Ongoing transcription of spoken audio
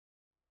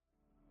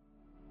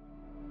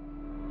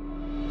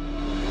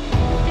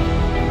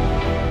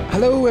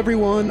Hello,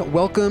 everyone.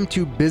 Welcome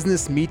to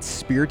Business Meets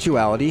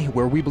Spirituality,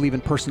 where we believe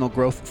in personal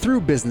growth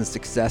through business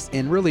success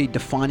and really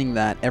defining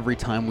that every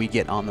time we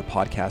get on the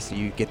podcast so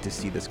you get to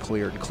see this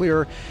clearer and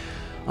clearer.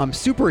 I'm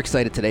super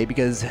excited today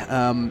because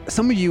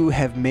some of you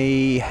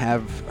may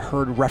have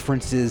heard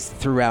references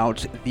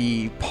throughout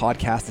the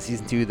podcast,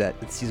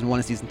 the season 1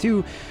 and season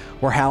 2,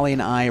 where Hallie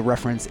and I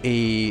reference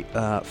a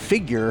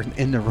figure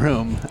in the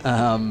room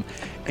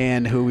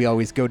and who we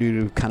always go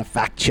to kind of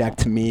fact check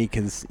to me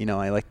because,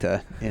 I like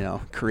to,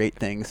 create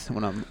things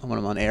when I'm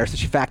on air. So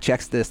she fact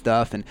checks this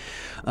stuff.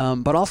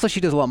 But also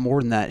she does a lot more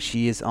than that.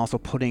 She is also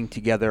putting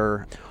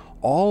together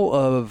all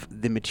of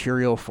the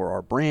material for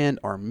our brand,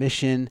 our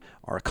mission,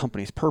 our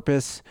company's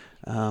purpose.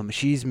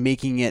 She's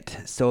making it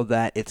so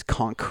that it's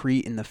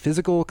concrete in the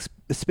physical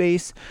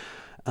space.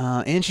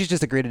 And she's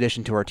just a great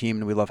addition to our team,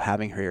 and we love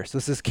having her here. So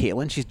this is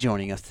Caitlin. She's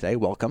joining us today.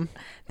 Welcome.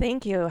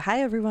 Thank you.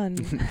 Hi, everyone.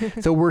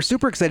 So we're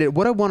super excited.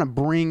 What I want to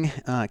bring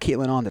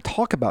Caitlin on to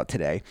talk about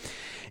today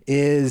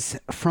is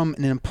from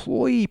an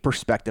employee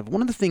perspective.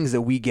 One of the things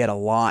that we get a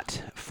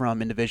lot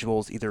from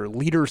individuals, either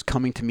leaders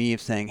coming to me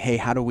of saying, hey,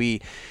 how do we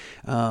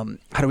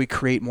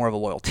create more of a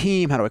loyal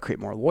team? How do I create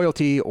more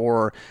loyalty?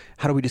 Or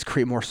how do we just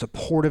create more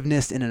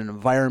supportiveness in an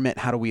environment?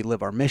 How do we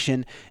live our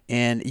mission?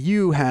 And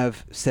you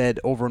have said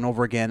over and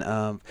over again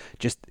of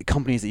just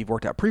companies that you've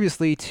worked at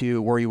previously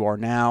to where you are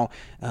now,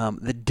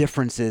 the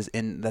differences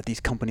in that these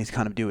companies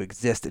kind of do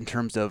exist in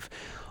terms of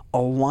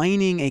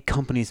aligning a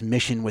company's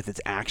mission with its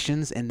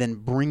actions and then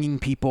bringing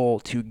people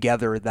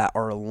together that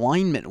are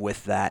alignment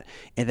with that,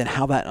 and then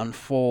how that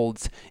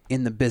unfolds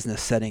in the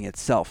business setting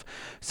itself.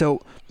 So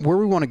where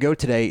we want to go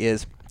today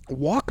is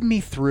walk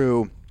me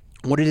through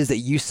what it is that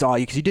you saw,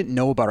 because you didn't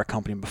know about our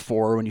company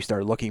before when you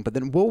started looking, but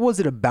then what was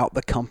it about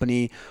the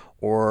company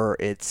or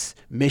its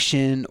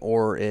mission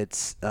or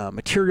its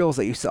materials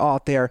that you saw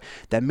out there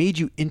that made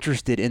you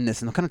interested in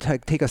this? And kind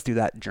of take us through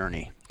that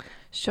journey.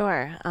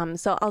 Sure.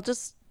 So I'll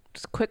just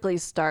quickly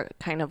start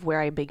kind of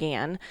where I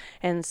began.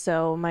 And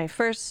so my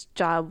first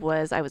job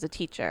was I was a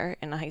teacher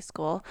in a high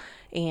school,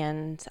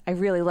 and I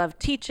really loved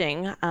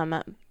teaching,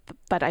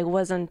 but I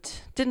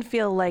didn't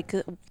feel like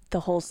the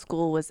whole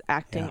school was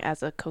acting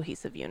as a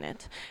cohesive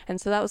unit.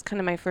 And so that was kind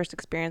of my first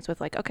experience with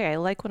like, okay, I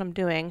like what I'm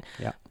doing,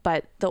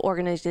 but the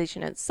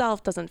organization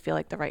itself doesn't feel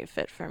like the right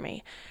fit for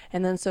me.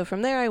 And then so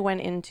from there, I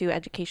went into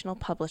educational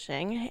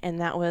publishing,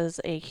 and that was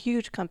a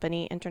huge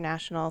company,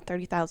 international,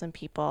 30,000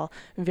 people,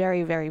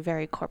 very, very,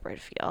 very corporate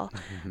feel.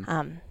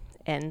 Mm-hmm.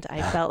 And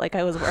I felt like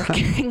I was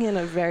working in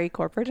a very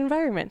corporate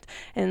environment.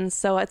 And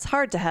so it's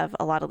hard to have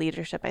a lot of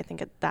leadership, I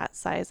think, at that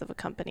size of a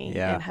company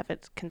and have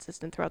it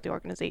consistent throughout the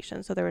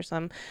organization. So there were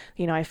some,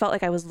 I felt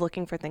like I was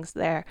looking for things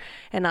there.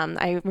 And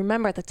I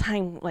remember at the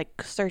time,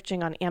 like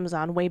searching on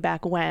Amazon way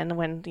back when,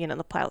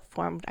 the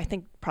platform, I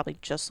think probably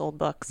just sold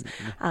books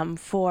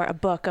for a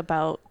book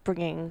about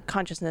bringing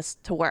consciousness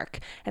to work.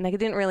 And I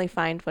didn't really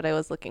find what I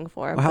was looking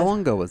for. Well, how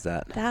long ago was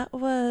that? That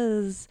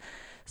was...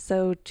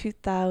 So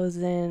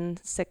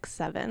 2006,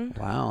 7.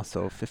 Wow.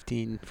 So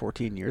 15,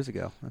 14 years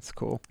ago. That's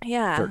cool.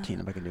 Yeah.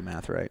 13 if I can do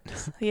math right.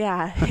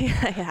 Yeah.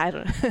 I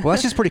don't know. Well,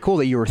 that's just pretty cool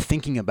that you were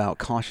thinking about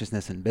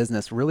consciousness in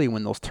business really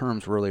when those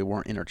terms really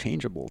weren't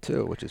interchangeable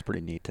too, which is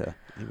pretty neat to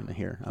even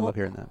hear. I love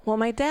hearing that. Well,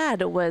 my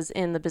dad was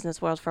in the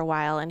business world for a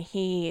while, and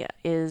he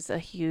is a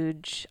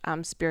huge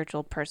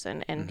spiritual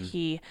person, and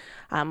he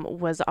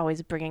was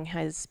always bringing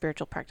his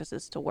spiritual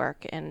practices to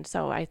work. And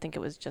so I think it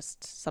was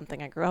just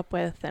something I grew up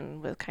with,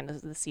 and with kind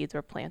of the seeds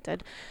were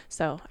planted.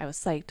 So I was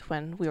psyched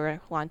when we were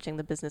launching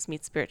the Business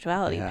Meets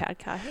Spirituality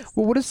podcast.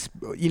 Well, what is,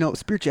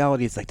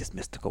 spirituality is like this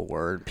mystical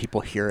word.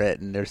 People hear it,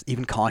 and there's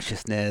even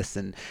consciousness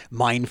and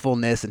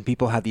mindfulness, and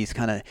people have these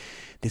kind of,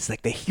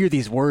 they hear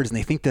these words and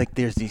they think that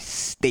there's these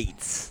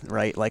states,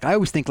 right? Like I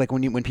always think like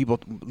when people,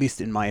 at least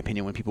in my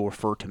opinion, when people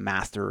refer to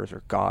masters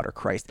or God or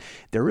Christ,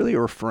 they're really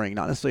referring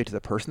not necessarily to the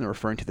person, they're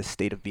referring to the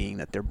state of being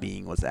that their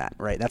being was at,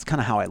 right? That's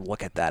kind of how I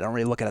look at that. I don't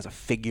really look at it as a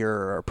figure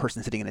or a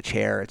person sitting in a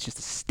chair. It's just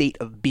a state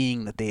of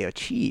being that they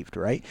achieved,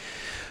 right?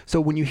 So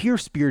when you hear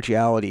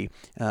spirituality,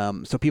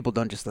 so people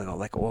don't just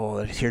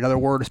let's hear another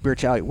word of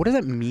spirituality. What does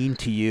that mean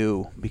to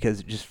you?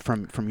 Because just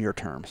from your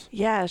terms.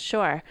 Yeah,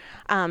 sure.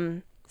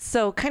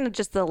 So kind of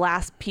just the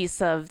last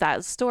piece of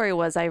that story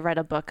was I read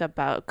a book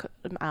about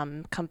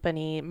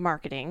company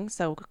marketing,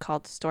 so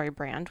called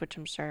StoryBrand, which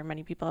I'm sure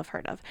many people have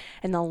heard of.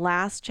 And the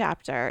last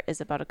chapter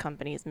is about a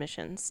company's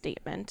mission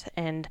statement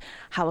and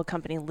how a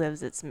company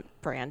lives its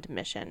brand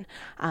mission.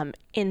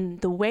 In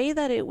the way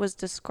that it was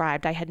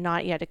described, I had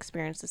not yet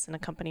experienced this in a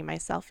company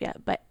myself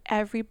yet, but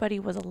everybody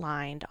was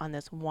aligned on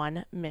this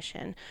one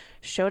mission,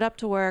 showed up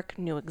to work,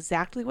 knew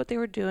exactly what they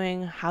were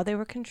doing, how they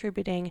were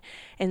contributing.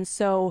 And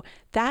so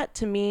that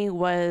to me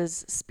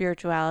was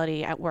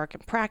spirituality at work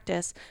and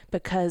practice,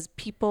 because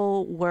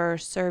people were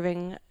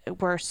serving,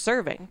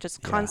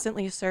 just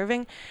constantly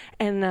serving.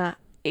 And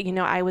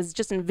I was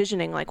just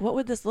envisioning like, what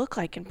would this look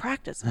like in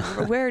practice?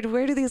 Where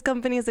do these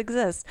companies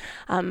exist?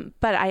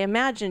 But I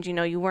imagined,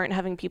 you weren't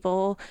having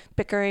people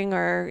bickering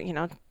or,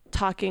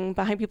 talking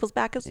behind people's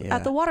back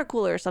at the water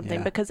cooler or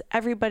something, because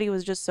everybody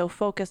was just so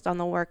focused on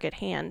the work at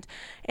hand.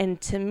 And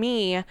to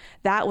me,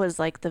 that was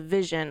like the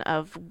vision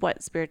of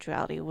what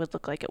spirituality would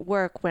look like at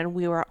work when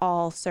we were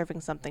all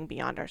serving something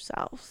beyond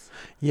ourselves.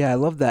 Yeah, I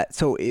love that.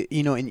 So,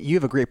 and you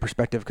have a great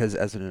perspective because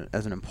as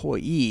an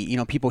employee,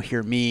 people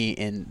hear me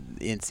and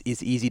it's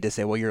easy to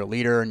say, well, you're a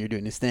leader and you're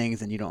doing these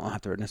things and you don't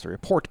have to necessarily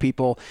report to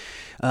people.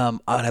 And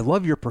I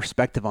love your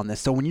perspective on this.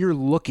 So when you're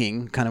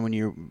looking, kind of when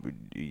you're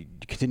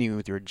continuing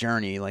with your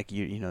journey, like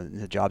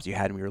the jobs you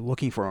had, and we were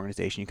looking for an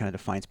organization, you kind of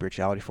defined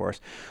spirituality for us.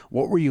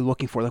 What were you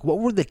looking for? Like, what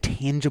were the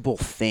tangible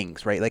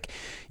things, right? Like,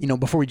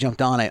 before we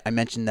jumped on, I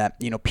mentioned that,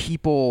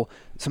 people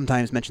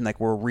sometimes mention like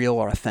we're real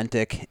or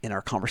authentic in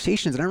our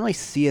conversations, and I don't really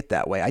see it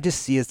that way. I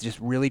just see it as just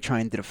really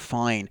trying to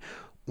define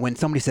when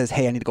somebody says,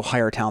 hey, I need to go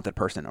hire a talented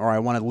person, or I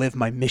want to live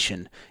my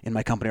mission in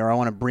my company, or I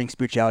want to bring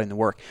spirituality into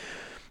work.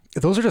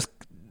 Those are just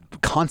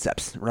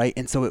concepts, right?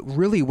 And so it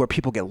really, where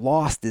people get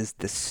lost is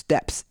the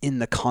steps in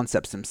the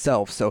concepts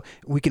themselves. So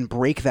we can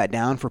break that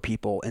down for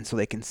people, and so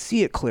they can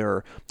see it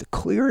clearer. The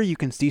clearer you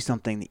can see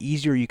something, the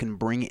easier you can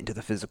bring it into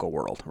the physical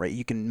world, right?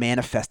 You can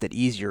manifest it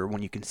easier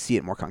when you can see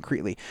it more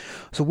concretely.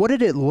 So what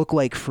did it look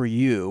like for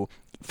you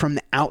from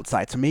the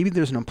outside? So maybe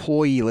there's an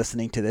employee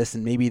listening to this,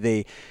 and maybe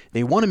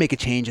they want to make a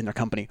change in their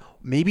company.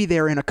 Maybe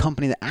they're in a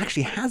company that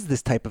actually has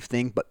this type of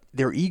thing, but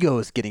their ego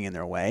is getting in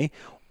their way.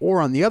 Or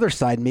on the other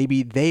side,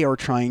 maybe they are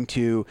trying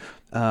to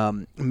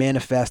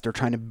manifest or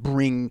trying to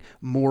bring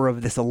more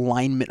of this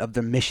alignment of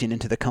their mission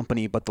into the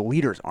company, but the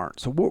leaders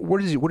aren't. So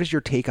what is your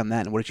take on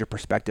that, and what is your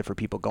perspective for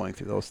people going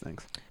through those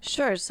things?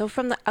 Sure. So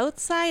from the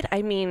outside,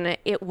 I mean,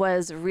 it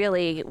was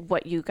really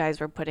what you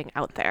guys were putting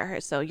out there.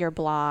 So your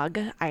blog,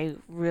 I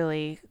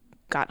really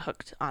got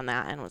hooked on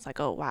that and was like,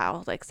 oh,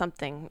 wow, like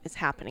something is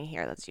happening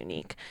here that's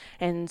unique.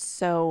 And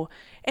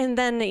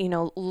then,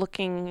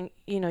 looking,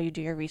 you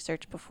do your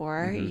research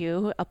before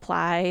you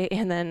apply,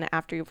 and then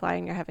after you apply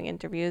and you're having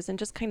interviews, and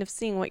just kind of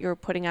seeing what you're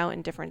putting out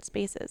in different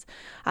spaces.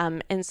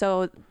 And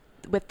so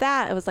with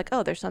that, it was like,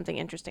 oh, there's something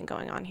interesting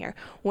going on here.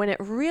 When it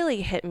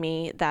really hit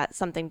me that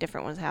something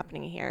different was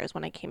happening here is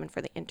when I came in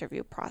for the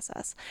interview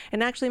process.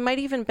 And actually might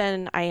even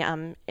been,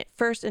 I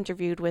first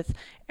interviewed with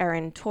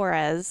Erin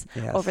Torres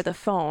over the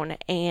phone,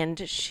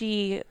 and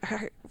she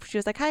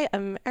was like, hi,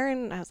 I'm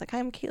Erin. I was like, hi,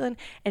 I'm Caitlin.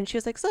 And she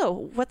was like,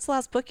 so what's the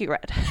last book you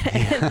read?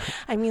 And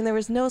I mean, there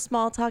was no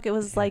small talk. It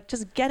was like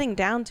just getting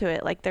down to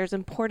it. Like, there's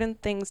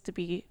important things to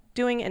be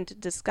doing and to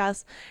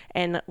discuss,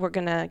 and we're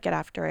going to get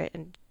after it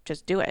and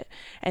just do it.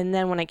 And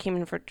then when I came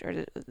in for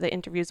the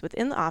interviews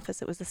within the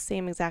office, it was the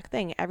same exact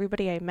thing.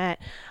 Everybody I met,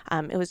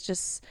 it was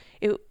just,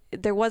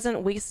 there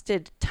wasn't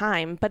wasted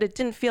time, but it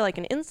didn't feel like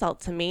an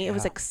insult to me. It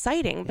was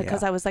exciting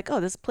because I was like,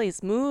 oh, this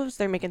place moves.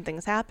 They're making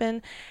things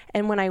happen.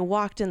 And when I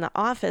walked in the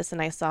office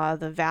and I saw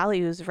the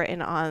values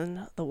written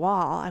on the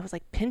wall, I was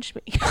like, pinch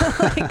me.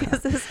 Like,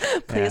 is this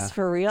place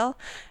for real?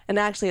 And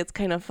actually, it's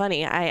kind of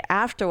funny.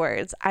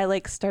 Afterwards, I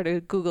like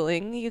started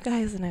Googling you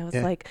guys, and I was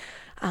like,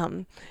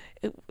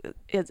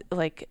 it's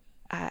like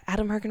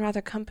Adam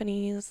Hergenrather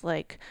companies,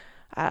 like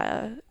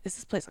is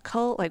this place a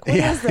cult? Like, what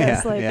is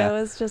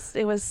this?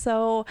 It was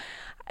so,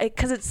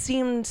 because it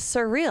seemed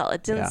surreal.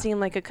 It didn't seem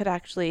like it could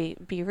actually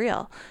be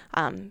real.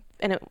 And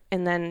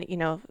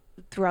then,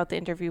 throughout the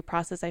interview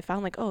process, I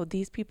found like, oh,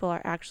 these people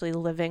are actually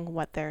living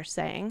what they're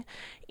saying,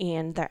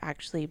 and they're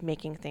actually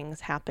making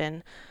things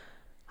happen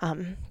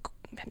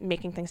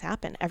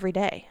every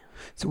day.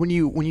 So when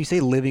you say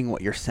living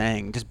what you're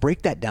saying, just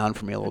break that down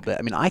for me a little bit.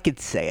 I mean, I could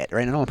say it,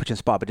 right? I don't want to put you on the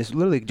spot, but just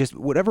literally just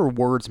whatever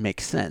words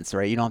make sense,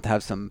 right? You don't have to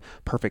have some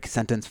perfect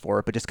sentence for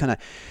it, but just kind of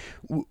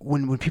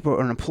when people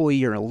or an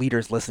employee or a leader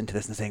is listening to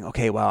this and saying,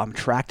 okay, well, I'm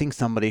attracting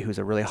somebody who's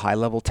a really high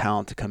level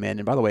talent to come in.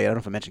 And by the way, I don't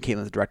know if I mentioned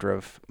Caitlin's the director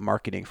of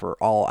marketing for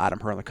all Adam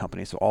Hergenrather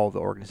companies, so all the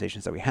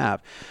organizations that we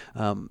have.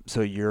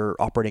 So you're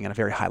operating at a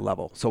very high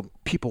level. So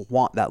people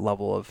want that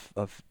level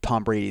of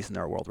Tom Brady's in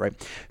their world, right?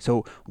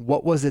 So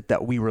what was it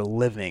that we were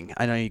living?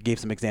 I know you gave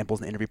some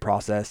examples in the interview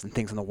process and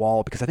things on the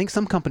wall, because I think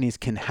some companies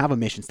can have a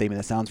mission statement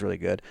that sounds really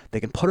good. They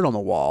can put it on the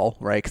wall,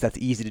 right? Because that's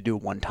easy to do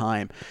one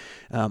time.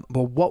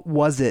 But what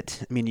was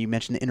it? I mean, you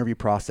mentioned the interview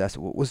process.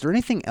 Was there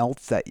anything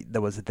else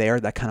that was there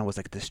that kind of was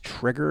like this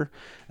trigger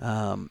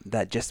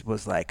that just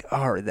was like,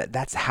 oh,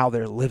 that's how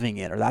they're living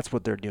it, or that's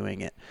what they're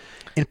doing it?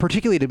 And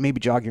particularly to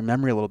maybe jog your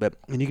memory a little bit,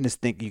 and you can just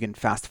think, you can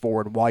fast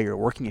forward while you're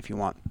working if you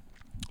want,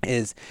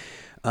 is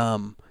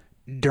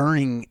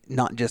during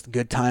not just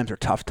good times or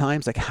tough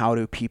times, like how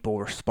do people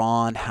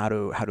respond? How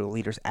do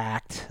leaders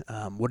act?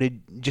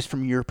 Just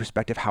from your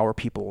perspective, how are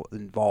people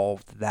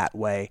involved that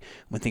way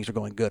when things are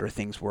going good or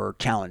things were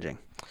challenging?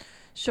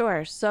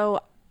 Sure.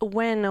 So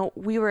when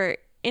we were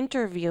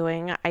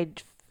interviewing,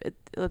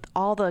 with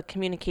all the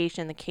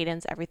communication, the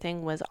cadence,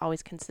 everything was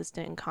always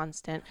consistent and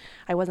constant.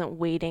 I wasn't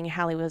waiting.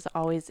 Hallie was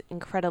always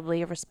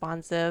incredibly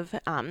responsive.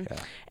 And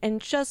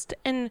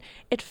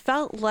it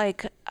felt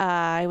like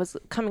I was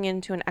coming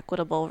into an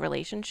equitable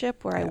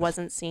relationship where I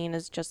wasn't seen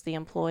as just the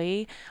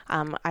employee.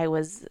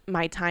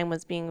 My time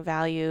was being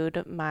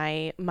valued.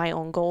 My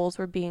own goals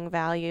were being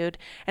valued.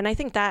 And I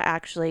think that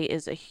actually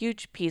is a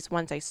huge piece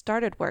once I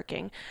started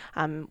working.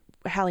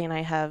 Hallie and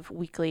I have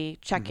weekly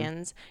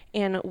check-ins,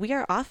 and we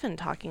are often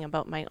talking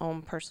about my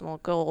own personal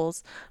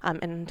goals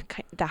and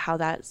how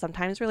that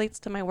sometimes relates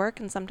to my work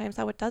and sometimes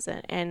how it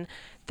doesn't. And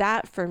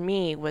that for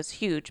me was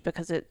huge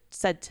because it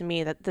said to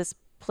me that this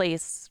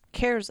place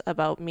cares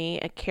about me.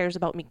 It cares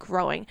about me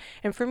growing.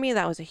 And for me,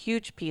 that was a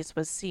huge piece,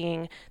 was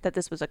seeing that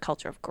this was a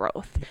culture of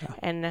growth.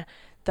 And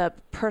the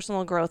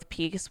personal growth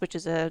piece, which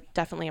is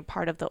definitely a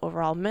part of the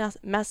overall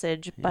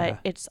message, but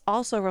it's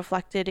also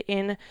reflected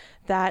in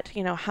that,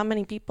 how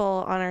many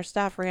people on our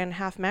staff ran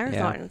half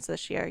marathons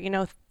this year,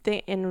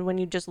 and when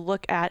you just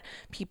look at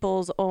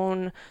people's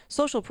own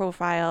social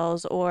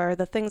profiles or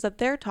the things that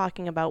they're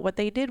talking about, what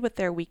they did with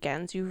their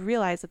weekends, you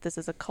realize that this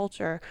is a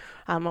culture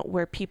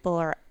where people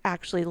are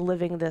actually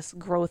living this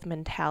growth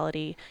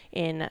mentality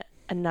in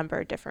a number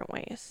of different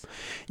ways.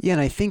 Yeah,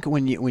 and I think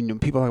when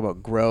people talk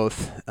about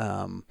growth,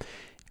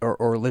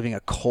 or living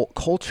a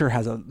culture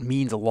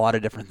means a lot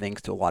of different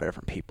things to a lot of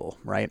different people,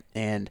 right?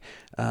 And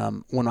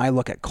when I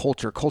look at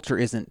culture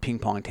isn't ping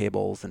pong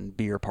tables and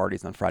beer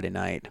parties on Friday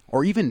night,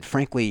 or even,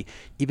 frankly,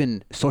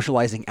 even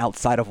socializing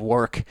outside of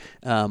work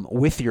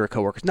with your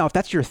coworkers. Now, if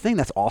that's your thing,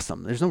 that's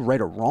awesome. There's no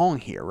right or wrong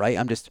here, right?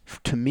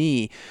 To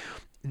me,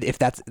 if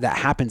that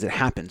happens, it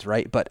happens,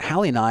 right? But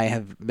Hallie and I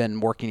have been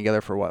working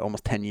together for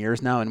almost 10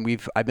 years now, and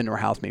I've been to her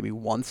house maybe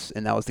once,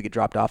 and that was to get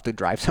dropped off to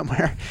drive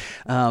somewhere.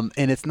 And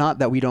it's not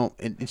that we don't.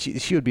 And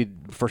she would be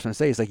the first one to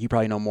say, "It's like, you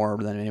probably know more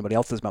than anybody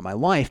else does about my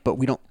life," but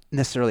we don't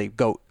necessarily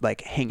go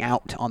like hang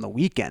out on the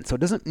weekend. So it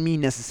doesn't mean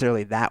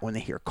necessarily that when they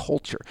hear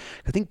culture.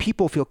 I think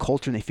people feel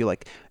culture and they feel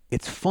like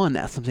it's fun.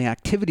 That's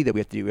activity that we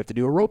have to do. We have to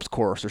do a ropes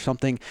course or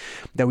something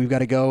that we've got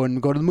to go to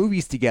the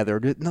movies together.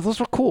 Now, those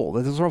are cool.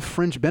 Those are all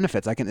fringe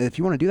benefits. If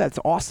you want to do that, it's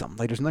awesome.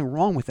 Like, there's nothing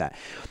wrong with that.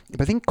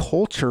 But I think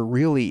culture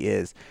really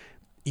is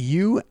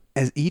you,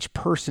 as each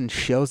person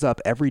shows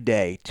up every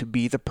day to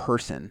be the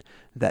person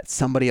that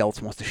somebody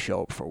else wants to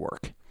show up for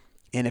work.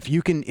 And if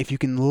you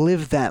can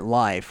live that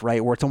life,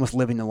 right, where it's almost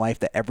living the life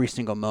that every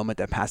single moment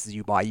that passes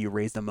you by, you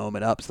raise the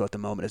moment up so that the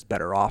moment is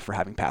better off for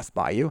having passed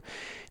by you.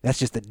 That's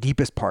just the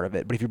deepest part of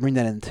it. But if you bring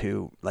that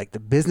into like the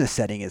business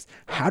setting, is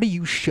how do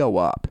you show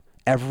up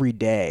every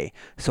day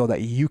so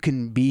that you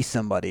can be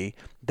somebody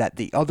that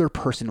the other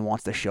person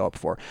wants to show up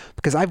for?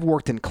 Because I've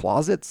worked in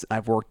closets,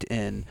 I've worked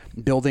in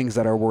buildings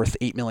that are worth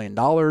 $8 million.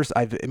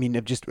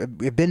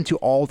 I've been to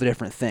all the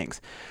different things.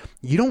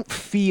 You don't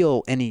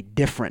feel any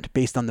different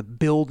based on the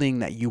building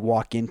that you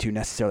walk into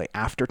necessarily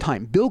after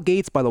time. Bill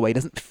Gates, by the way,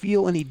 doesn't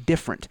feel any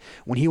different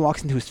when he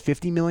walks into his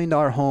 $50 million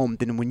home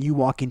than when you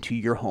walk into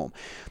your home.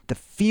 The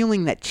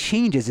feeling that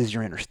changes is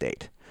your inner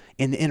state.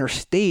 And the inner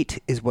state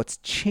is what's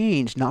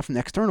changed, not from the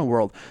external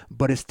world,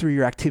 but it's through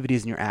your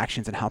activities and your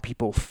actions and how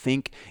people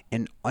think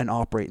and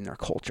operate in their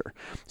culture.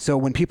 So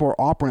when people are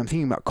operating, I'm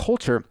thinking about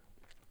culture,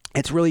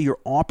 it's really you're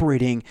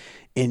operating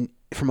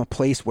from a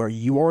place where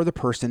you are the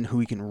person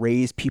who can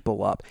raise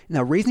people up.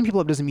 Now, raising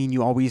people up doesn't mean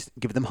you always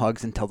give them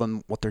hugs and tell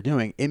them what they're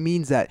doing. It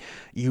means that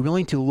you're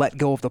willing to let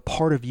go of the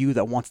part of you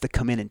that wants to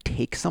come in and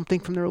take something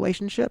from the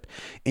relationship,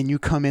 and you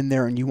come in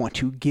there and you want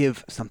to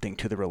give something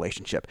to the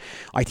relationship.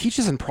 I teach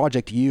this in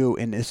Project U,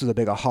 and this is a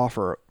big aha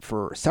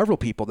for several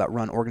people that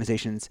run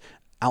organizations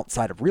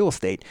outside of real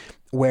estate,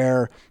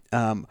 where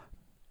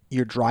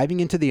you're driving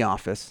into the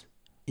office,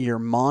 your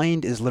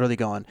mind is literally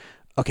going,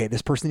 okay,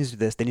 this person needs to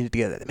do this. They need to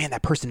get that. Man,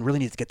 that person really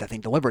needs to get that thing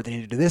delivered. They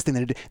need to do this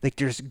thing. Like,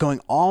 you're just going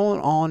all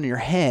on in your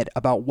head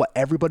about what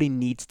everybody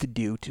needs to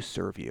do to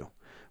serve you,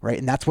 right?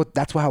 And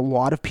that's how a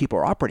lot of people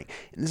are operating.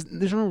 And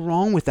there's nothing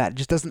wrong with that. It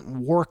just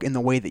doesn't work in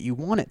the way that you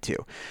want it to.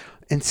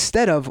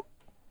 Instead of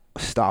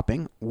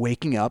stopping,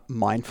 waking up,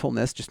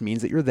 mindfulness just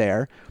means that you're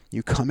there.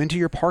 You come into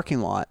your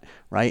parking lot,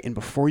 right? And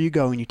before you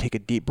go and you take a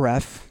deep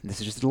breath, this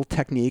is just a little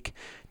technique.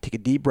 Take a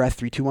deep breath,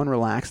 3, 2, 1,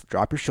 relax,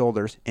 drop your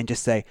shoulders, and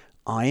just say,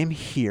 I am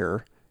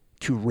here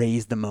to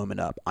raise the moment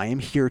up. I am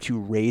here to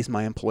raise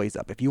my employees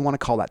up. If you want to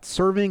call that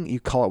serving, you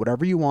call it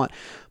whatever you want,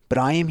 but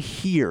I am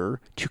here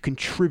to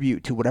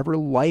contribute to whatever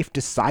life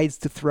decides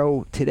to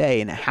throw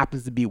today, and it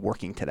happens to be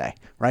working today,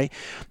 right?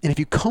 And if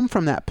you come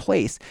from that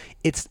place,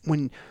 it's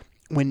when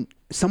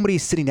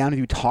somebody's sitting down with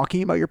you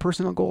talking about your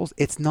personal goals,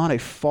 it's not a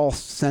false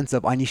sense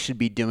of I should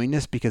be doing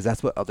this because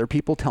that's what other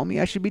people tell me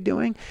I should be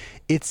doing.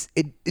 It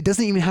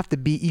doesn't even have to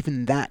be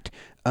even that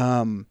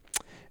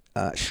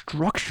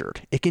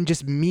structured. It can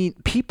just mean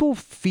people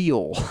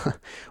feel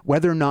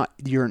whether or not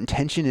your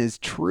intention is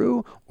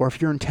true or if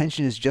your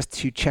intention is just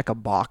to check a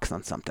box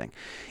on something.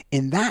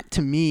 And that,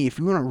 to me, if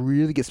you want to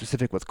really get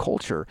specific with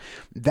culture,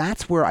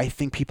 that's where I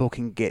think people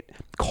can get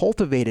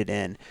cultivated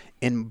in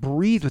and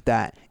breathe with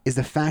that, is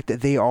the fact that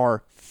they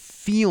are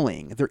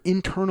feeling, their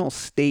internal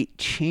state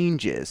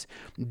changes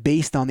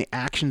based on the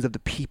actions of the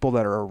people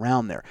that are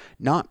around there,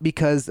 not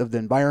because of the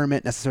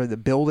environment, necessarily the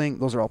building.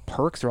 Those are all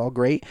perks. They're all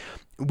great.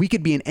 We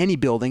could be in any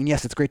building.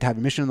 Yes, it's great to have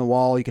a mission on the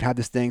wall. You could have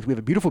this thing. We have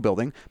a beautiful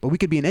building, but we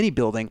could be in any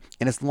building.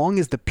 And as long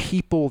as the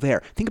people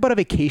there, think about a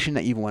vacation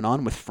that you went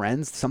on with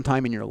friends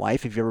sometime in your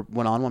life. If you ever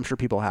went on one, I'm sure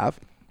people have.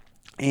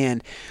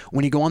 And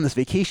when you go on this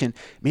vacation,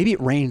 maybe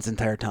it rains the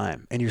entire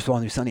time and you're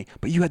supposed to be sunny,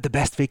 but you had the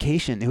best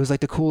vacation. It was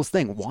like the coolest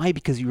thing. Why?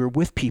 Because you were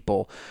with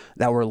people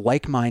that were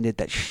like-minded,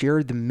 that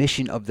shared the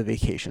mission of the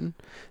vacation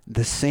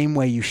the same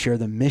way you share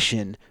the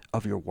mission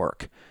of your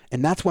work.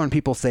 And that's when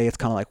people say it's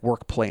kind of like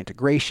work-play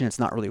integration. It's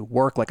not really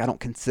work. Like, I don't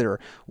consider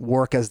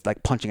work as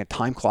like punching a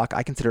time clock.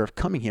 I consider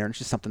coming here and it's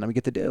just something that we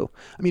get to do.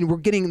 I mean, we're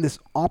getting this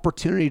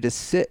opportunity to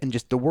sit and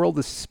just, the world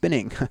is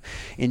spinning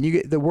and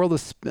the world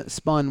is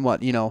spun,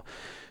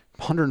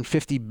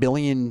 150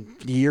 billion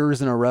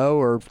years in a row,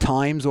 or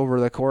times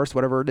over the course,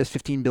 whatever it is,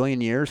 15 billion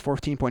years,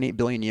 14.8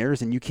 billion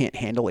years, and you can't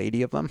handle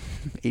 80 of them,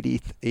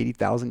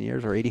 80,000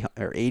 years or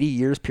 80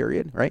 years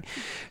period, right?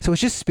 So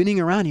it's just spinning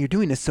around and you're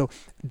doing this. So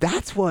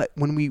that's what,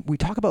 when we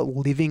talk about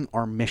living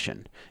our mission,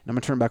 and I'm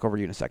gonna turn it back over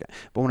to you in a second,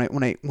 but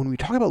when we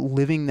talk about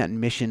living that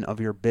mission of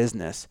your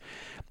business,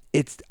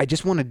 I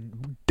just want to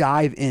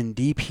dive in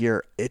deep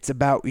here. It's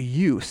about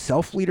you.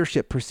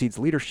 Self-leadership precedes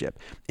leadership.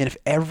 And if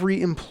every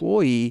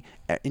employee,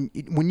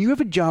 when you have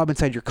a job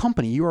inside your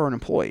company, you are an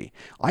employee.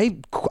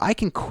 I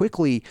can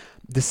quickly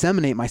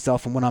disseminate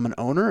myself from when I'm an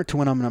owner to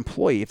when I'm an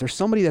employee. If there's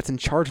somebody that's in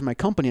charge of my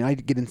company and I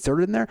get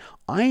inserted in there,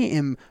 I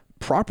am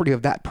property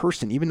of that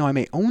person. Even though I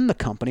may own the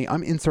company,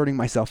 I'm inserting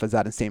myself as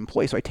that same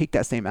employee. So I take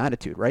that same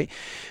attitude, right?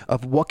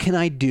 Of what can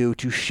I do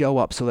to show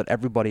up so that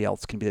everybody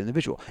else can be the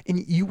individual?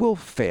 And you will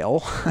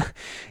fail.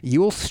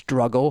 You will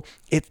struggle.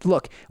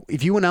 Look,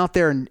 if you went out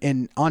there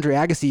and Andre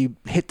Agassi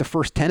hit the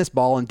first tennis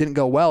ball and didn't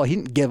go well, he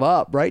didn't give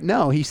up, right?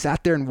 No, he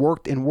sat there and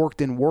worked and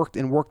worked and worked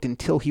and worked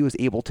until he was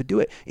able to do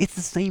it. It's the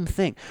same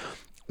thing.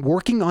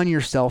 Working on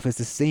yourself is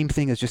the same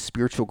thing as just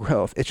spiritual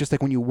growth. It's just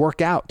like when you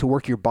work out to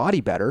work your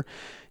body better,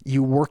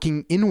 you're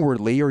working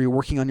inwardly, or you're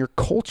working on your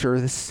culture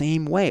the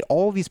same way.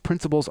 All these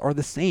principles are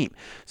the same.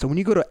 So when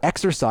you go to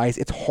exercise,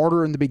 it's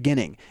harder in the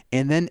beginning,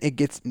 and then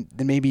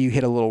then maybe you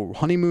hit a little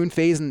honeymoon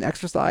phase in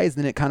exercise,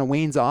 then it kind of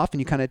wanes off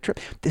and you kind of trip.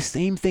 The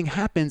same thing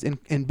happens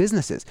in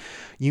businesses.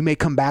 You may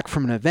come back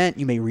from an event,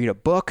 you may read a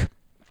book,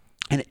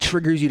 and it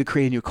triggers you to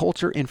create a new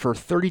culture. And for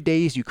 30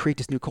 days, you create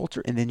this new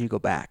culture, and then you go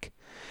back.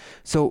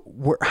 So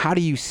how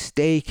do you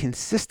stay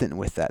consistent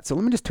with that? So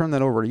let me just turn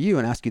that over to you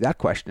and ask you that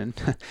question,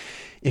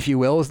 if you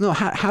will.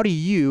 How do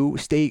you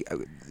stay?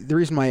 The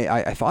reason why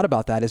I thought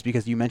about that is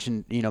because you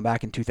mentioned,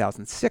 back in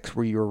 2006,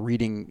 where you were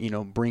reading,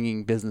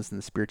 bringing business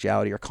and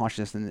spirituality or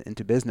consciousness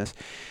into business.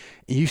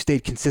 You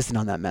stayed consistent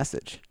on that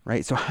message,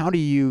 right? So how do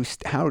you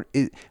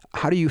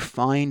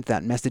find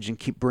that message and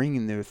keep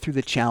bringing them through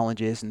the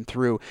challenges and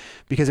through,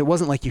 because it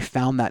wasn't like you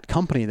found that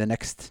company the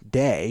next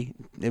day.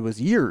 It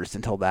was years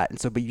until that. And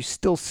so, but you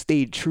still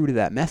stayed true to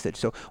that message.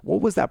 So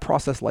what was that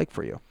process like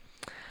for you?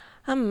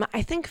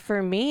 I think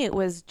for me, it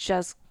was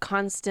just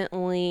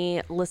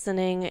constantly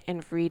listening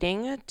and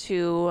reading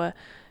to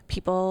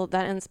people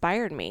that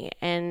inspired me.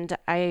 And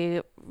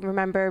I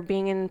remember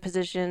being in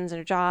positions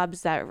or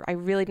jobs that I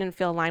really didn't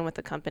feel aligned with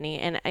the company.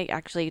 And I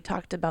actually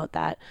talked about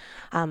that,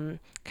 kind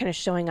of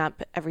showing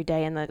up every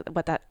day and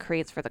what that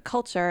creates for the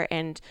culture.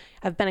 And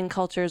I've been in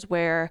cultures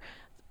where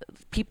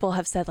people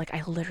have said, like,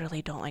 I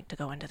literally don't like to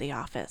go into the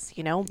office,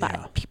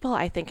 but people,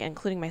 I think,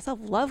 including myself,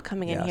 love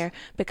coming in here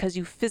because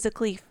you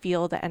physically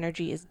feel the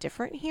energy is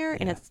different here.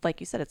 And it's like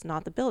you said, it's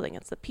not the building,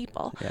 it's the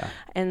people.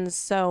 And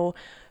so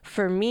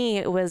for me,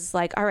 it was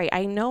like, all right,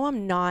 I know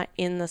I'm not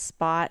in the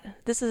spot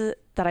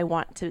that I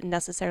want to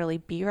necessarily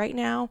be right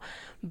now,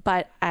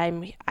 but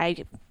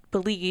I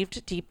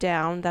believed deep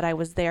down that I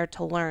was there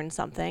to learn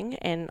something.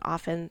 And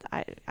often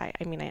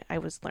I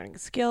was learning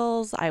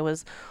skills. I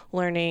was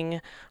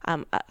learning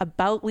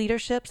about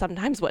leadership,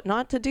 sometimes what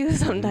not to do,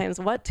 sometimes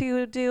what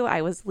to do.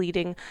 I was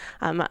leading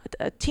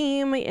a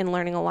team and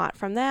learning a lot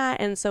from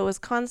that. And so it was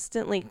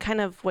constantly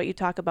kind of what you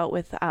talk about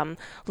with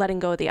letting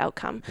go of the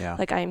outcome.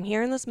 Like, I'm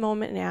here in this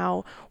moment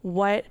now.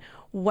 What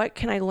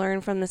can I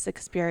learn from this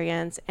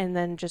experience? And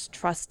then just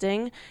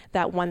trusting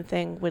that one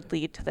thing would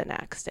lead to the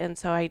next. And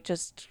so I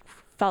just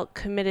felt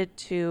committed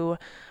to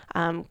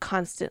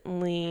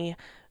constantly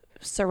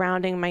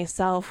surrounding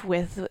myself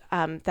with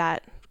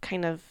that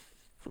kind of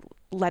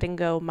letting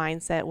go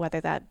mindset, whether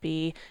that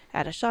be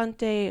at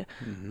Ashante,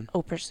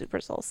 Oprah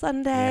Super Soul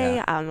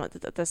Sunday,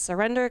 the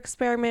Surrender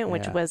Experiment,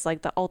 which was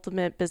like the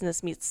ultimate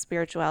business meets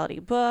spirituality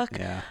book,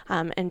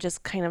 and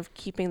just kind of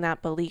keeping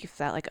that belief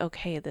that, like,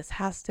 okay, this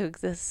has to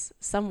exist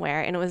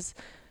somewhere. And it was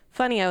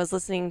funny, I was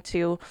listening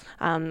to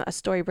a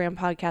Story Brand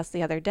podcast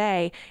the other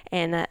day,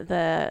 and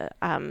the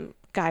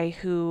guy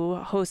who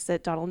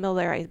hosted, Donald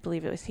Miller, I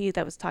believe it was he,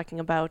 that was talking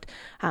about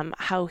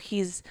how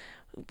he's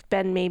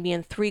been maybe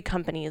in 3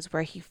 companies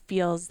where he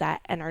feels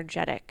that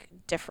energetic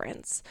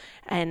difference.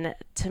 And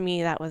to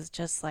me, that was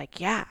just like,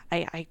 yeah,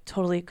 I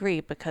totally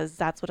agree, because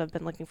that's what I've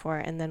been looking for.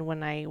 And then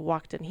when I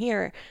walked in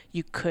here,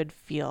 you could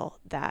feel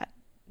that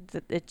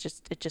it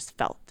just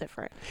felt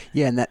different.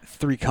 Yeah, and that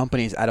 3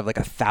 companies out of like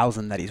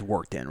 1,000 that he's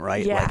worked in,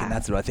 right? Yeah. Like, and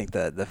that's what I think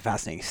the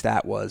fascinating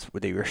stat was,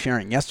 what they were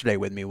sharing yesterday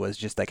with me, was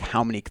just like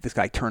how many, this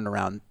guy turned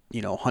around,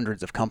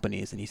 hundreds of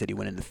companies, and he said he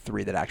went into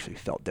 3 that actually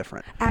felt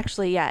different.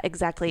 Actually, yeah,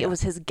 exactly. Yeah. It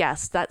was his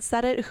guest that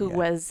said it, who Yeah.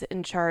 was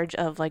in charge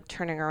of like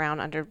turning around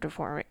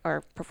underperforming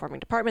or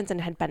performing departments,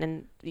 and had been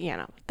in,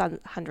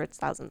 hundreds,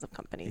 thousands of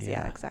companies.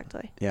 Yeah,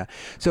 exactly. Yeah.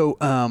 So,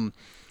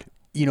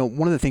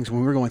 one of the things when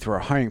we were going through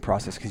our hiring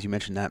process, because you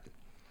mentioned that,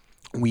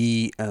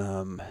 we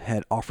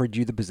had offered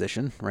you the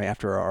position right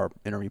after our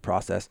interview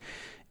process,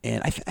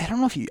 and I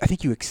don't know if I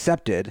think you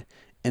accepted,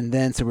 and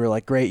then so we were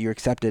like, great, you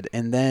accepted,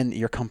 and then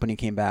your company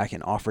came back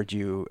and offered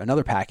you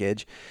another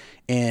package,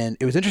 and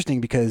it was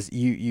interesting because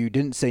you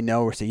didn't say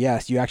no or say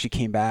yes. You actually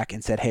came back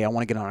and said, hey, I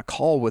want to get on a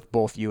call with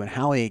both you and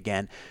Hallie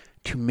again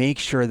to make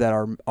sure that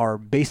our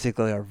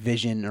basically our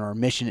vision and our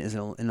mission is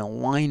in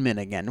alignment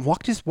again.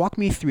 Walk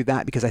me through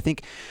that, because I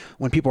think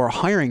when people are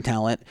hiring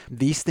talent,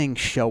 these things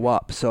show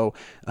up. So,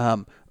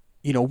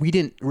 we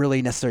didn't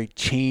really necessarily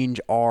change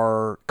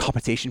our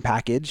compensation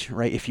package,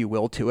 right, if you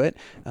will, to it.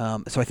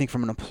 So I think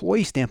from an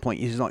employee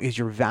standpoint, as long as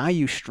your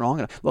value strong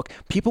enough, look,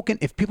 if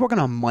people are going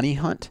to money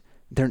hunt,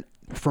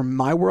 from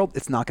my world,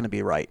 it's not going to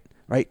be right.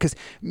 Right, because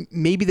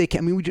maybe they can.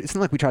 I mean, it's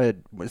not like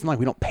it's not like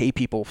we don't pay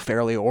people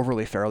fairly or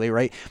overly fairly,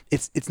 right?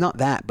 It's not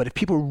that. But if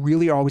people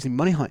really are always in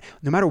money hunt,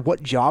 no matter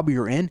what job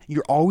you're in,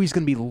 you're always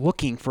going to be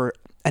looking for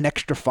an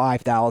extra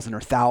 5,000 or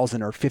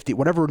 1,000 or 50,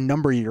 whatever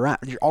number you're at.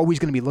 You're always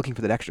going to be looking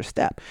for that extra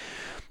step.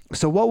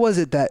 So what was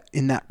it that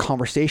in that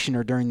conversation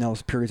or during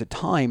those periods of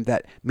time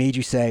that made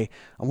you say,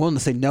 I'm willing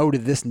to say no to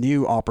this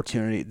new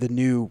opportunity, the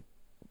new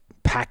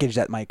package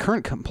that my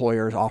current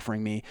employer is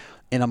offering me,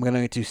 and I'm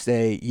going to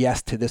say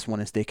yes to this one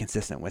and stay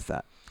consistent with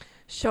that?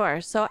 Sure.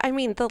 So, I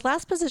mean, the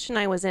last position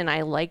I was in,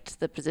 I liked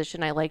the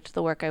position, I liked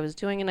the work I was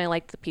doing, and I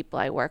liked the people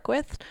I work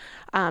with.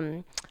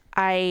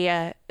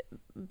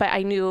 But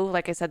I knew,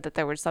 like I said, that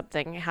there was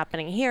something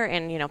happening here,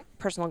 and,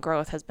 personal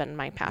growth has been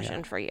my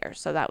passion for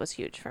years. So that was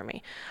huge for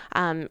me.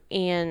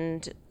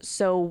 And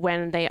so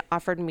when they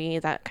offered me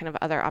that kind of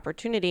other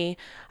opportunity,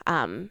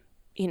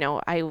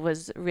 I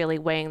was really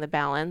weighing the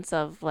balance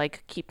of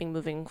like keeping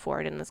moving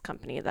forward in this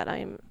company that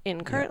I'm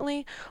in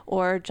currently,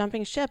 or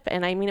jumping ship.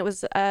 And I mean, it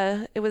was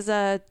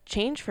a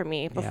change for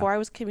me. Before I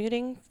was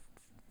commuting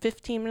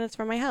 15 minutes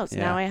from my house.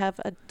 Now I have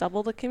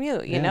double the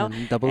commute, you know?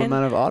 Double the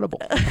amount of Audible.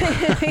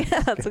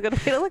 Yeah, that's a good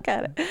way to look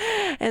at it.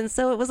 And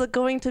so it was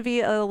going to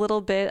be a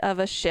little bit of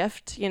a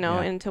shift,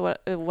 into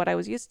what I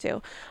was used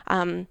to.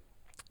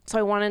 So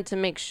I wanted to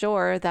make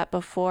sure that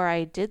before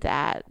I did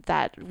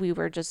that we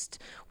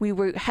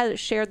had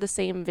shared the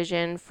same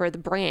vision for the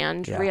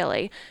brand,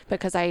 really,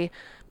 because I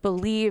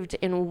believed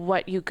in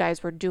what you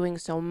guys were doing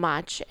so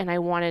much, and I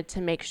wanted to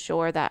make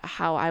sure that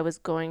how I was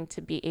going to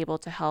be able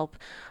to help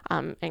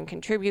and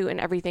contribute and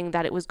everything,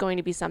 that it was going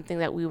to be something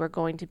that we were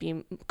going to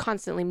be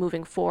constantly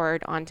moving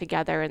forward on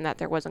together, and that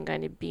there wasn't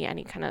going to be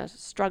any kind of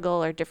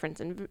struggle or difference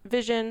in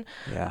vision,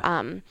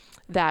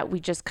 that we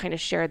just kind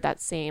of shared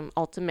that same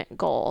ultimate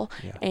goal.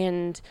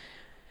 And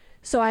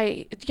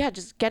so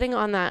just getting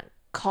on that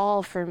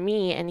call for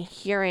me and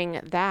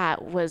hearing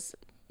that was,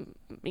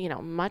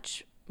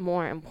 much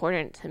more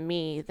important to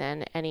me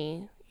than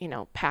any,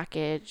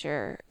 package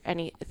or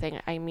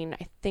anything. I mean,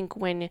 I think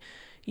when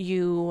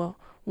you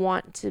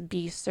want to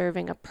be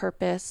serving a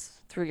purpose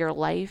through your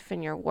life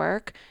and your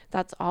work,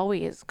 that's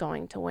always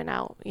going to win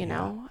out,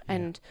 know?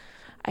 And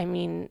I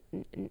mean,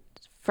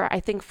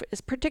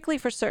 particularly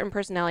for certain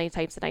personality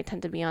types, and I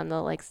tend to be on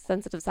the like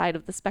sensitive side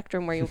of the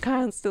spectrum, where you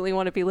constantly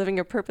want to be living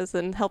your purpose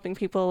and helping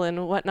people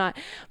and whatnot.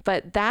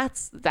 But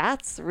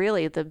that's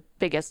really the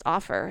biggest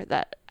offer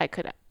that I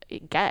could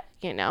get,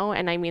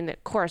 and I mean,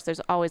 of course, there's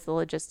always the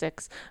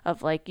logistics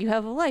of like, you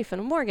have a life and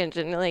a mortgage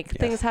and like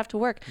things have to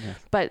work,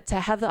 but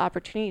to have the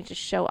opportunity to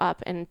show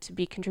up and to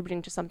be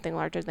contributing to something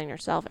larger than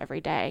yourself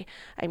every day,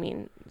 I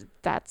mean,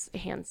 that's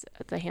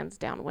the hands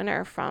down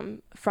winner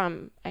from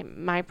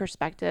my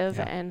perspective.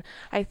 And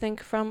I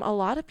think from a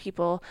lot of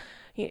people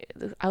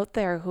out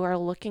there who are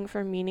looking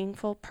for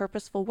meaningful,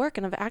 purposeful work.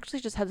 And I've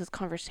actually just had this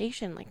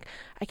conversation, like,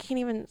 I can't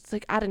even, it's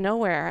like out of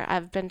nowhere.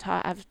 I've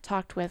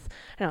talked with,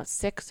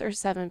 6 or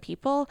 7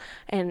 people,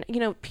 and,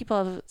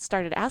 people have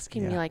started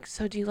asking me like,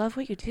 so do you love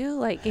what you do?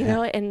 Like,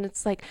 and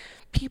it's like,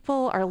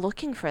 people are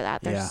looking for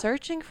that. They're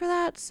searching for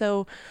that.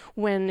 So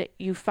when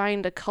you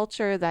find a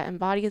culture that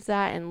embodies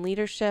that and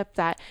leadership,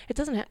 that it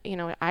doesn't,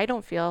 I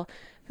don't feel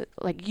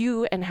like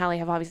you and Hallie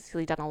have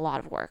obviously done a lot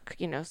of work,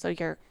 so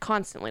you're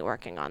constantly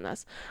working on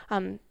this.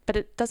 But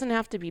it doesn't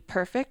have to be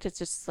perfect. It's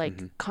just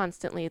like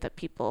constantly that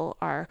people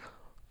are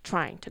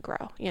trying to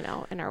grow,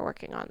 and are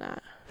working on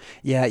that.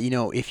 Yeah,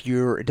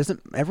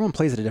 everyone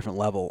plays at a different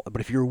level,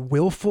 but if you're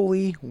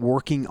willfully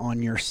working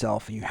on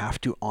yourself, you have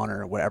to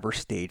honor whatever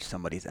stage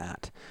somebody's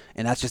at.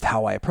 And that's just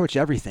how I approach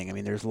everything. I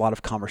mean, there's a lot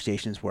of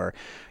conversations where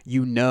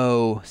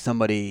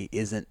somebody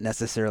isn't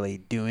necessarily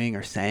doing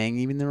or saying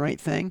even the right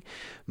thing,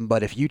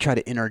 but if you try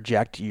to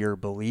interject your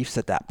beliefs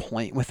at that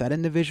point with that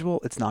individual,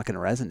 it's not going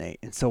to resonate.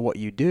 And so what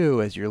you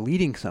do as you're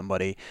leading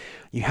somebody,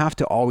 you have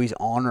to always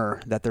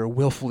honor that they're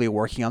willfully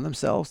working on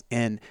themselves,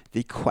 and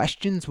the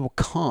questions will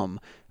come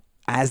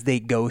as they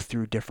go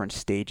through different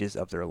stages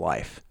of their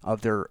life,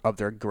 of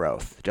their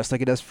growth, just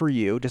like it does for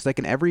you. Just like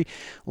in every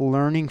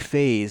learning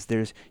phase,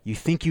 you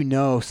think you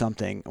know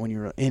something when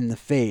you're in the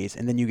phase,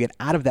 and then you get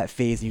out of that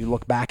phase and you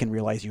look back and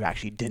realize you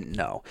actually didn't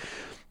know.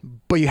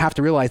 But you have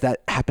to realize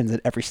that happens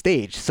at every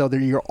stage. So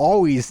you're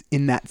always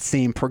in that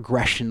same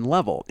progression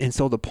level. And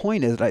so the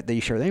point is that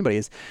you share with anybody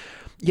is,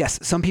 yes,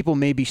 some people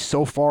may be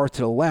so far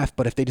to the left,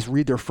 but if they just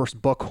read their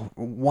first book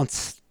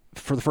once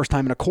for the first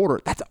time in a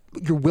quarter,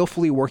 you're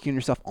willfully working on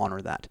yourself.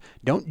 Honor that.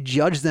 Don't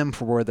judge them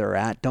for where they're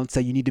at. Don't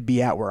say you need to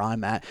be at where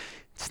I'm at.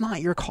 It's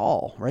not your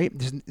call, right?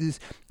 If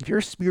you're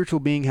a spiritual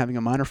being having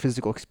a minor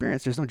physical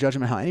experience, there's no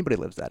judgment how anybody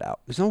lives that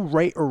out. There's no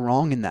right or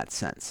wrong in that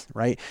sense,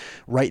 right?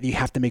 Right that you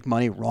have to make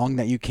money, wrong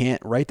that you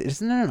can't, right?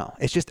 No.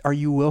 It's just, are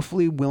you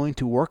willfully willing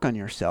to work on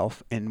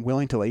yourself and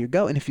willing to let you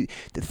go? And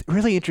the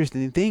really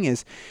interesting thing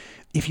is,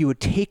 if you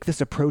would take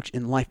this approach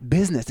in life,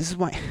 business, this is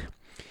why...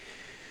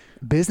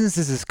 Business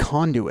is this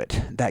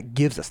conduit that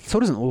gives us, so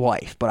doesn't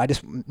life,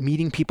 but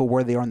meeting people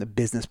where they are on the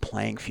business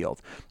playing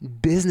field.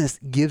 Business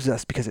gives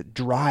us, because it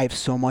drives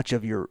so much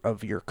of your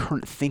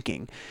current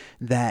thinking,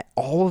 that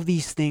all of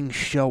these things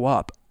show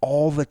up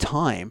all the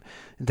time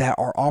that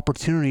are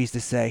opportunities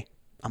to say,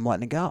 I'm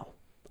letting it go.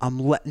 I'm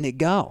letting it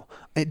go.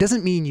 It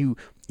doesn't mean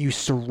you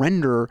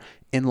surrender,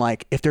 and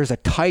like if there's a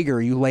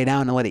tiger, you lay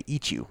down and let it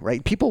eat you,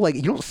 right? People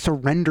you don't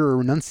surrender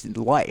or renunciate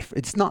life.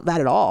 It's not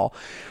that at all.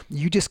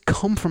 You just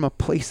come from a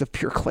place of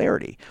pure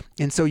clarity.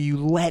 And so you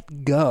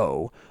let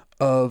go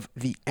of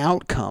the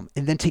outcome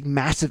and then take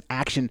massive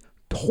action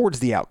towards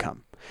the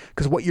outcome.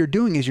 Because what you're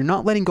doing is you're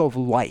not letting go of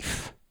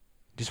life.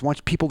 Just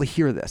want people to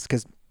hear this,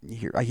 because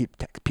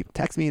people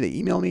text me, they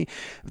email me,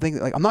 think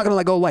like, I'm not going to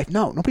let go of life.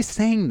 No, nobody's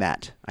saying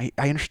that. I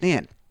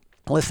understand.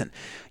 Listen,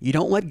 you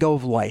don't let go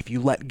of life.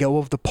 You let go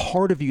of the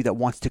part of you that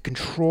wants to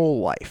control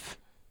life.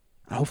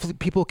 And hopefully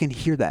people can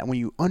hear that. When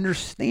you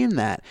understand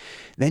that,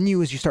 then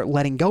as you start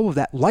letting go of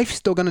that, life's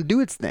still going to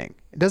do its thing.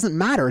 It doesn't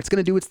matter. It's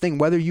going to do its thing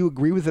whether you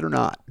agree with it or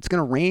not. It's going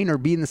to rain or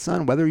be in the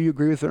sun whether you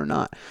agree with it or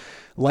not.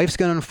 Life's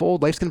going to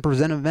unfold. Life's going to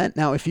present an event.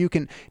 Now, it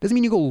doesn't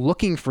mean you go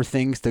looking for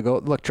things to go,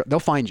 look, they'll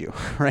find you,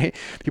 right?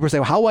 People say,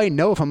 well, how do I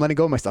know if I'm letting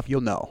go of my stuff?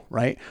 You'll know,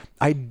 right?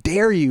 I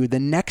dare you,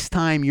 the next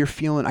time you're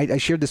feeling, I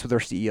shared this with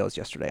our CEOs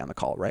yesterday on the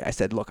call, right? I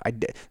said, look,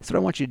 that's what I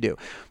want you to do.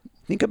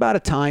 Think about a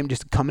time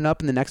just coming up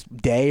in the next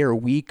day or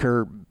week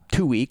or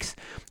 2 weeks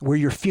where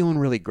you're feeling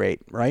really great,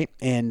 right?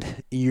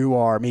 And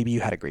maybe you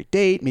had a great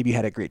date, maybe you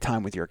had a great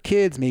time with your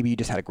kids, maybe you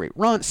just had a great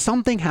run.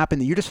 Something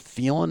happened that you're just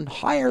feeling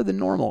higher than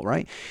normal,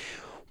 right?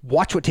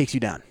 Watch what takes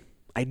you down.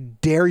 I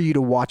dare you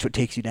to watch what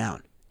takes you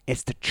down.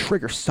 It's the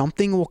trigger.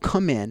 Something will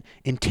come in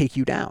and take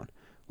you down.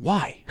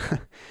 Why?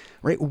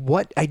 Right?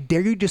 I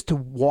dare you just to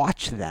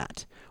watch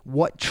that.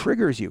 What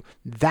triggers you?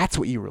 That's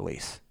what you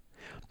release.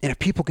 And if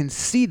people can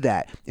see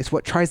that, it's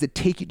what tries to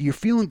take you. You're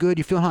feeling good.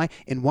 You're feeling high.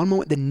 In one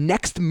moment, the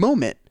next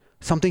moment,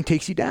 something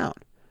takes you down.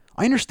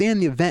 I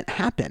understand the event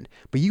happened,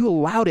 but you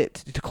allowed it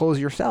to close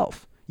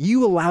yourself.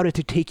 You allowed it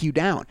to take you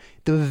down.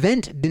 The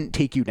event didn't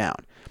take you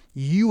down.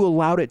 You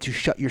allowed it to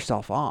shut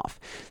yourself off.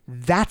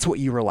 That's what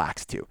you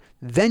relax to.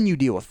 Then you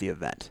deal with the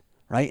event,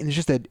 right? And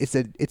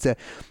it's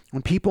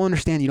when people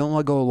understand you don't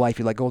let go of life,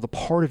 you let go of the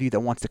part of you that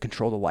wants to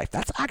control the life.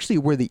 That's actually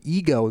where the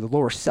ego, the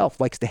lower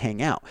self, likes to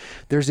hang out.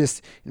 I'm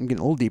getting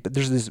a little deep, but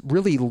there's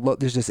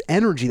this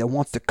energy that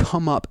wants to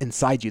come up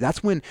inside you.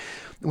 That's when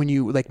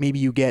you maybe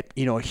you get,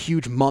 a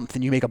huge month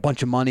and you make a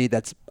bunch of money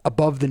that's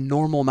above the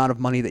normal amount of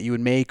money that you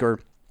would make, or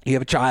you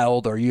have a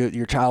child, or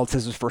your child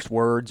says his first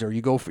words, or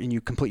you go and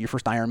you complete your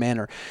first Ironman,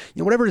 or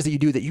whatever it is that you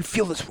do, that you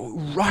feel this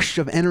rush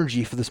of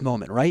energy for this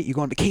moment, right? You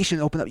go on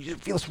vacation, open up, you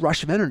feel this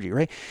rush of energy,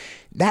 right?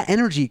 That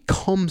energy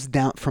comes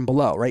down from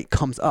below, right?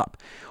 Comes up.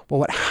 Well,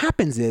 what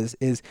happens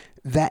is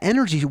that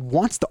energy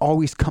wants to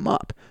always come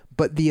up,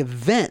 but the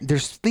event,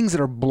 there's things that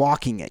are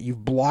blocking it.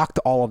 You've blocked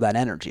all of that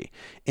energy.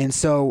 And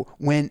so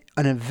when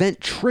an event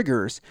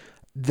triggers,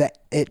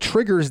 it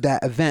triggers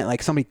that event,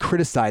 like somebody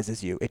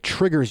criticizes you, it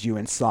triggers you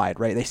inside,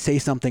 right? They say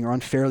something or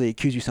unfairly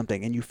accuse you of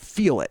something and you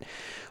feel it.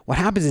 What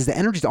happens is the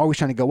energy is always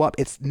trying to go up.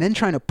 It's then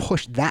trying to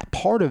push that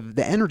part of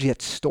the energy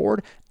that's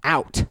stored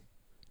out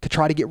to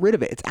try to get rid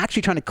of it. It's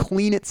actually trying to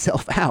clean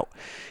itself out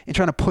and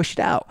trying to push it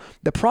out.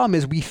 The problem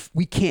is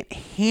we can't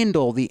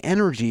handle the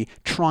energy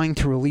trying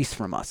to release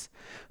from us.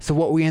 So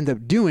what we end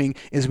up doing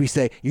is we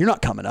say, you're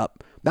not coming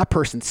up. That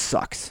person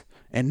sucks.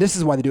 And this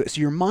is why they do it. So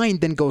your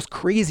mind then goes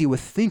crazy with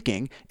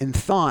thinking and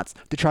thoughts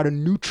to try to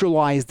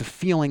neutralize the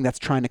feeling that's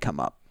trying to come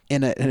up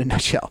in a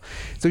nutshell.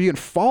 So you can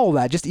follow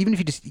that, just even if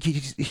you just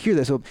hear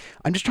this. So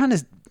I'm just trying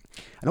to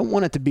I don't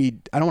want to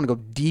go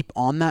deep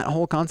on that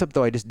whole concept,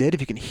 though I just did.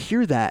 If you can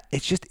hear that,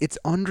 it's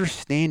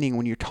understanding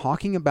when you're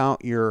talking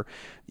about your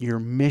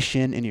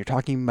mission and you're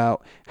talking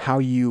about how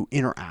you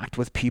interact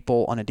with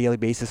people on a daily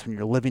basis when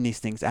you're living these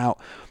things out,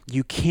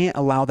 you can't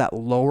allow that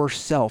lower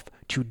self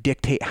to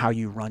dictate how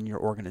you run your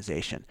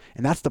organization.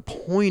 And that's the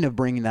point of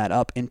bringing that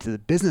up into the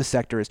business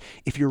sector is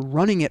if you're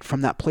running it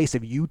from that place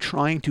of you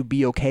trying to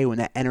be okay when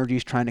that energy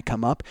is trying to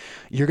come up,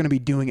 you're going to be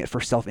doing it for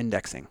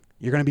self-indexing.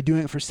 You're going to be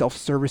doing it for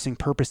self-servicing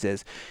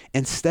purposes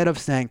instead of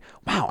saying,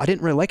 wow, I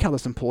didn't really like how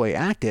this employee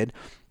acted.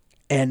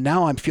 And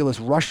now I feel this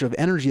rush of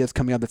energy that's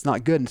coming up that's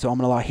not good. And so I'm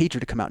going to allow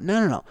hatred to come out.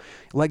 No.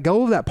 Let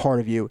go of that part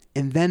of you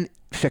and then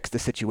fix the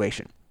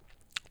situation.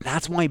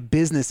 That's why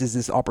business is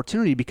this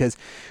opportunity, because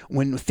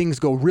when things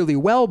go really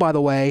well, by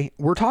the way,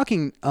 we're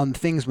talking on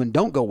things when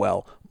don't go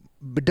well,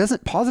 but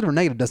positive or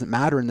negative doesn't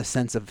matter in the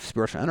sense of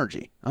spiritual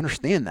energy.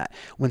 Understand that.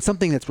 When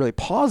something that's really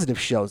positive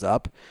shows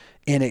up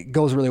and it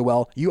goes really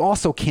well, you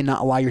also cannot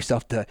allow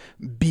yourself to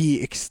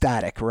be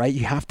ecstatic, right?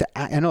 You have to,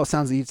 I know it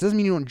doesn't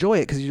mean you don't enjoy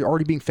it because you're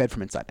already being fed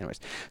from inside anyways.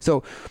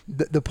 So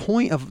the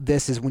point of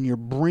this is when you're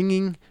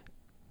bringing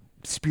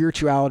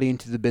spirituality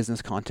into the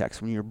business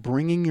context, when you're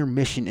bringing your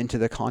mission into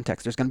the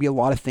context, there's going to be a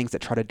lot of things that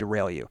try to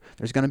derail you.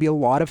 There's going to be a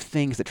lot of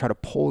things that try to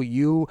pull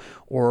you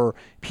or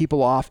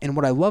people off. And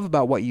what I love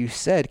about what you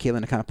said,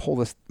 Caitlin, to kind of pull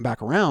this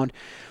back around,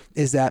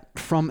 is that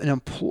from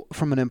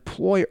an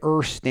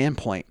employer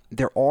standpoint,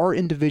 there are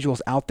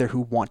individuals out there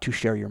who want to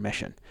share your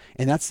mission.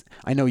 And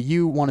I know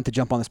you wanted to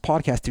jump on this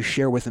podcast to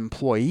share with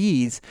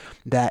employees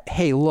that,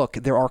 hey, look,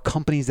 there are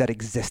companies that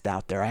exist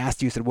out there. I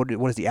asked you, said,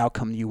 what is the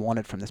outcome you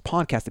wanted from this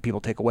podcast that people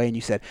take away? And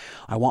you said,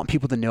 I want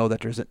people to know that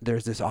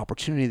there's this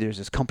opportunity, there's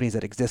this companies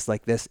that exist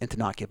like this, and to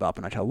not give up.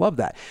 And I love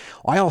that.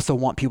 I also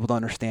want people to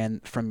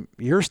understand from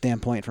your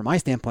standpoint, from my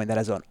standpoint, that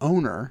as an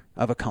owner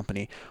of a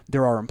company,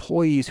 there are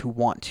employees who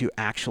want to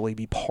actually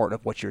be part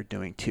of what you're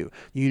doing too.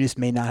 You just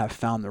may not have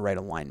found the right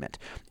alignment.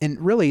 And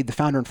really, the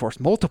Founder and Force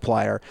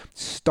Multiplier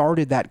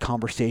started that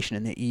conversation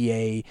in the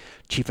EA,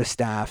 chief of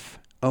staff,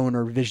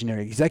 owner,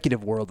 visionary,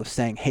 executive world of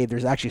saying, hey,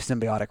 there's actually a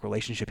symbiotic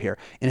relationship here.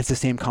 And it's the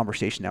same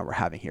conversation that we're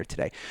having here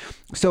today.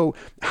 So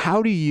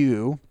how do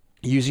you,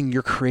 using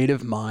your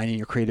creative mind and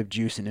your creative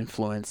juice and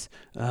influence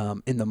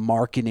in the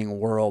marketing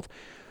world,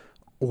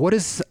 what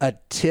is a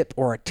tip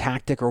or a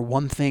tactic or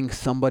one thing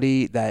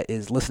somebody that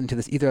is listening to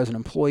this, either as an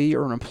employee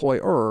or an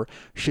employer,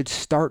 should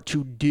start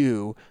to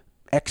do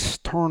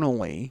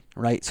externally,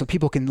 right? So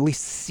people can at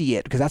least see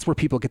it, because that's where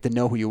people get to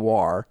know who you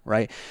are,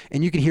 right?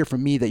 And you can hear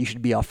from me that you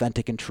should be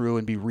authentic and true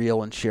and be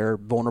real and share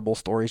vulnerable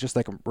stories, just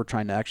like we're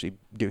trying to actually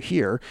do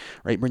here,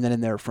 right? Bring that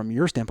in there from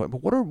your standpoint.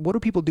 But what do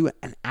people do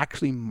in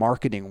actually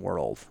marketing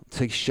world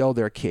to show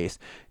their case,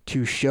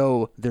 to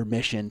show their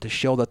mission, to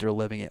show that they're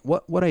living it?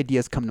 What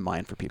ideas come to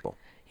mind for people?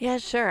 Yeah,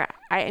 sure.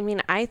 I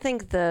mean, I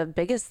think the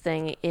biggest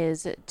thing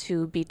is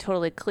to be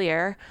totally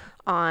clear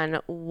on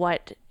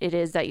what it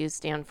is that you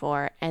stand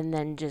for, and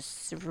then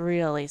just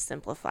really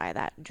simplify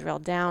that. Drill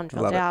down,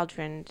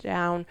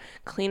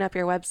 clean up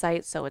your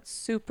website so it's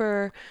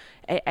super,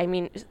 I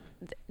mean,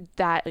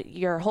 that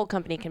your whole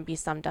company can be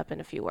summed up in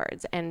a few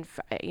words. And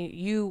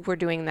you were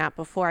doing that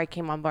before I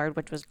came on board,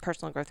 which was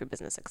personal growth through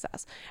business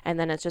success. And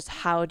then it's just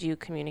how do you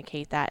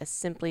communicate that as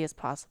simply as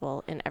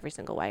possible in every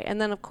single way.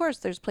 And then, of course,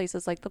 there's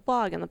places like the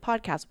blog and the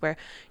podcast where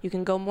you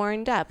can go more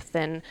in depth.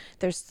 And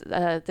there's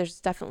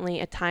definitely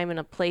a time and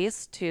a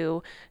place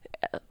to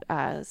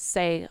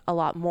say a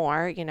lot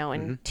more,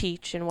 and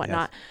teach and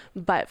whatnot.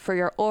 Yes. But for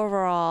your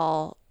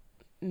overall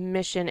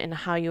mission and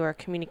how you are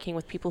communicating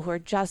with people who are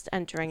just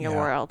entering your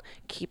world,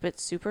 keep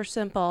it super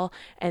simple,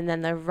 and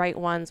then the right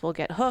ones will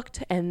get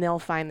hooked and they'll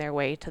find their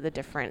way to the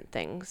different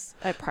things,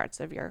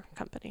 parts of your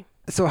company.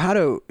 So how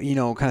do,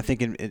 kind of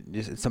think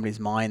in somebody's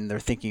mind, they're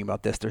thinking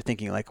about this, they're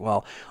thinking like,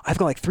 well, I've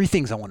got like 3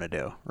 things I want to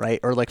do, right?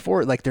 Or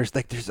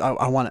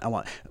I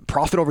want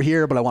profit over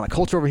here, but I want a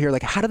culture over here.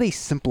 Like, how do they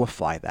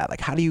simplify that?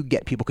 Like, how do you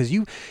get people? Because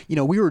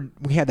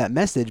we had that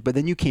message, but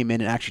then you came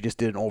in and actually just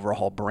did an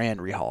overhaul, brand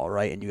rehaul,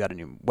 right? And you got a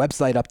new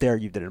website up there.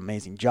 You did an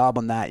amazing job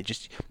on that.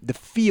 The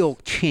feel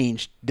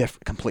changed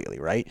completely,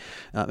 right?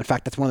 In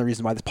fact, that's one of the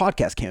reasons why this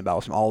podcast came about,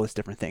 was from all these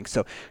different things.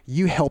 So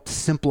you helped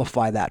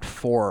simplify that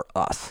for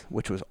us,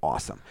 which was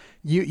awesome.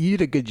 You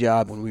did a good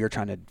job when we were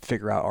trying to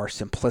figure out our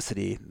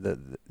simplicity.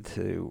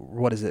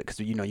 What is it? Because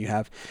you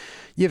have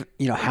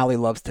Hallie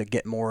loves to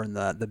get more in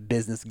the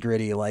business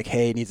gritty, like,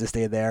 hey, it needs to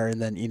stay there,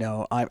 and then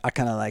I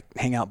kind of like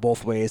hang out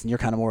both ways, and you're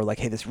kind of more like,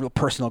 hey, this real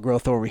personal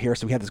growth over here.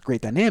 So we have this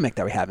great dynamic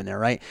that we have in there,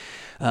 right?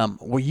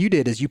 What you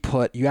did is you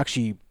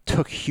actually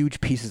took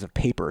huge pieces of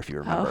paper, if you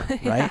remember,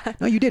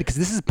 right? No, you did, because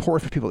this is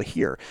important for people to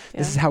hear. Yeah.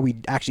 This is how we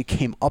actually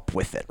came up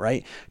with it,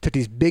 right? Took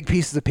these big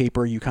pieces of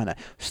paper, you kind of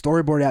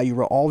storyboard out, you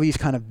wrote all these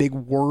kind of big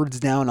words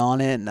down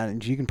on it,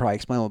 and you can probably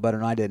explain a little better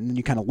than I did, and then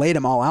you kind of laid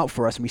them all out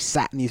for us, and we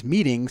sat in these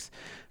meetings,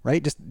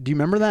 right? Just, do you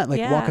remember that?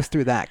 Like, walk us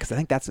through that, because I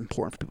think that's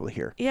important for people to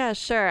hear. Yeah,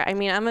 sure. I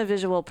mean, I'm a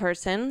visual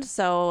person,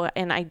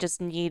 and I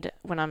just need,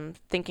 when I'm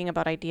thinking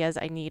about ideas,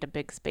 I need a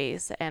big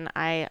space, and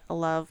I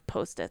love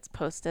Post-its.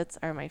 Post-its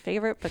are my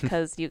favorite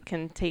because you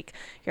can take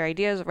your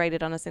ideas, write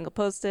it on a single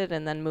Post-it,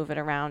 and then move it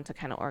around to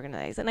kind of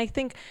organize. And I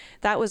think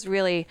that was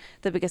really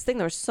the biggest thing.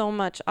 There was so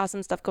much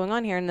awesome stuff going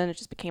on here, and then it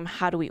just became,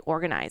 how do we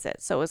organize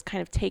it? So it was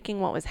kind of taking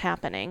what was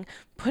happening,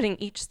 putting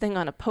each thing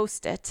on a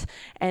Post-it,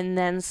 and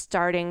then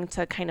starting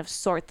to kind of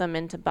sort them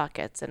into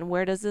buckets. And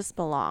where does this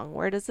belong?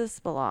 Where does this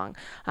belong?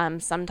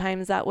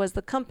 Sometimes that was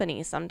the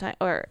company, sometimes,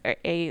 or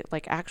a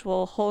like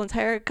actual whole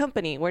entire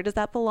company. Where does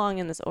that belong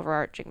in this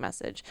overarching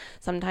message?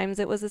 Sometimes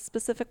it was a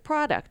specific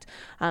product.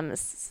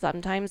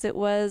 Sometimes it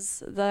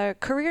was the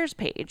careers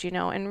page,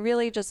 and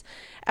really just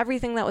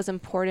everything that was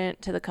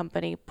important to the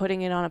company,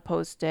 putting it on a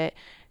Post-it,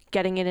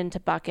 getting it into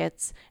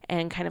buckets,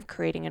 and kind of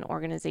creating an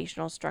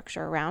organizational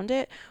structure around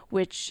it,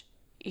 which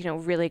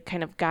really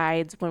kind of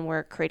guides when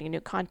we're creating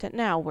new content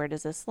now. Where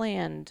does this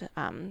land?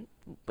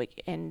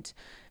 And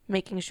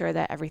making sure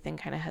that everything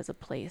kind of has a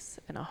place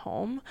and a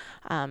home.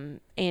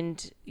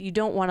 And you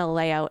don't want to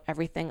lay out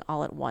everything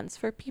all at once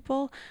for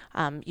people.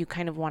 You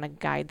kind of want to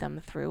guide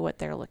them through what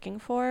they're looking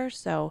for.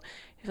 So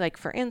like,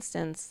 for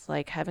instance,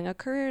 like having a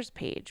careers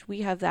page,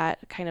 we have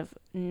that kind of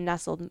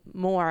nestled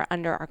more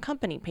under our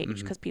company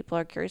page because people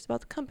are curious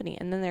about the company,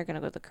 and then they're going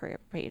to go to the career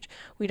page.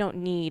 We don't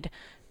need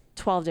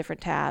 12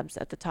 different tabs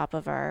at the top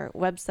of our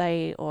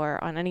website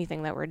or on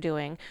anything that we're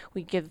doing.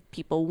 We give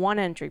people one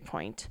entry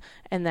point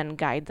and then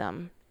guide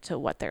them to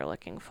what they're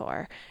looking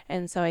for.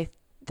 And so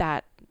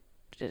that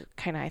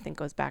kind of, I think,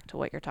 goes back to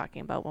what you're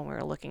talking about when we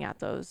were looking at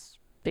those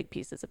big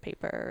pieces of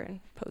paper and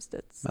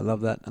Post-its. I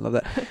love that. I'll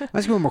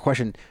ask you one more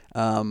question.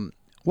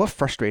 What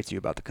frustrates you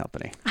about the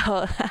company?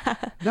 Oh.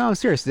 No, I'm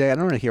serious. I don't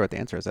want to hear what the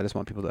answer is. I just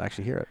want people to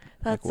actually hear it.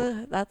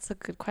 That's a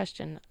good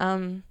question.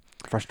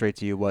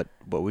 Frustrates you? What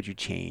would you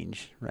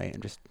change? Right?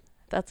 And just.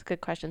 That's a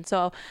good question.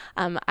 So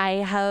I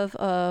have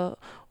a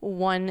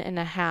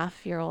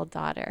 1.5-year-old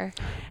daughter,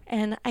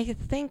 and I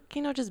think,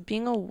 just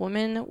being a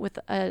woman with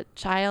a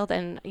child,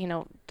 and,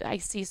 I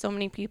see so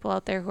many people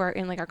out there who are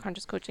in like our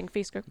conscious coaching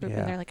Facebook group,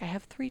 and they're like, I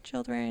have 3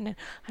 children, and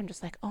I'm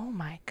just like, oh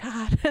my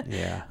God.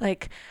 Yeah.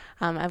 Like,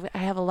 I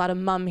have a lot of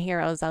mom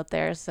heroes out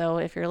there. So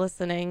if you're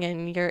listening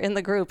and you're in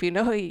the group,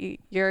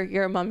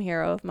 you're a mom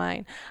hero of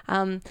mine.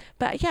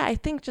 But yeah, I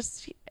think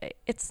just,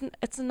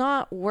 it's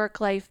not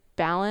work-life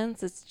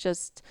balance. It's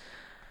just,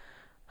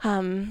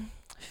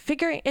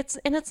 figuring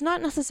it's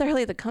not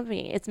necessarily the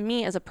company. It's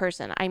me as a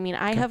person. I mean,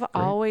 I have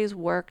always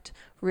worked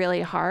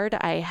really hard.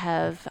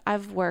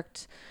 I've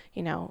worked,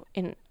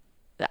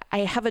 I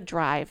have a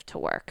drive to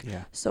work.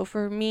 Yeah. So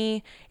for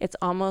me, it's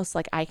almost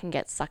like I can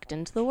get sucked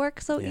into the work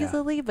so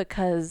easily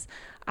because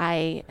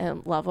I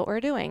love what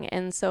we're doing.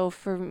 And so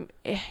for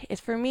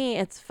me,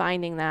 it's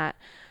finding that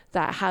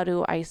how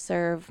do I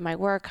serve my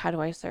work? How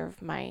do I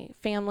serve my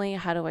family?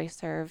 How do I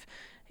serve,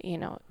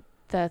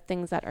 the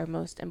things that are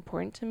most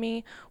important to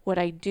me? What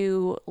I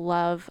do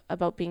love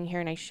about being here,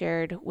 and I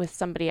shared with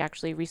somebody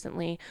actually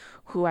recently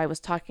who I was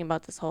talking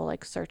about this whole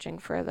like searching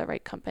for the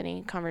right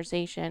company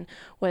conversation,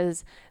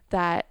 was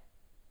that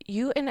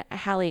you and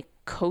Hallie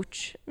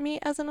coach me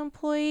as an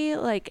employee,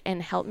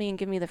 and help me and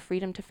give me the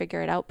freedom to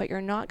figure it out, but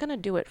you're not going to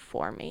do it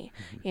for me,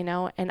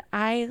 and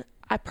I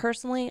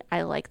personally,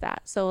 I like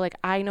that. So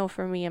I know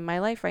for me in my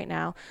life right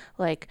now,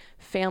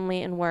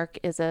 family and work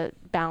is a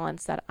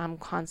balance that I'm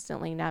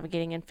constantly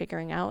navigating and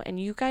figuring out. And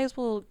you guys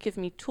will give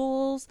me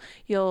tools.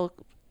 You'll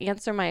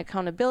answer my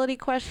accountability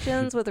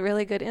questions with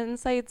really good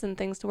insights and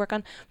things to work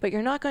on, but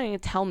you're not going to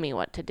tell me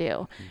what to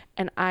do.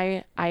 And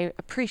I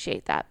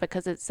appreciate that,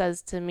 because it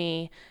says to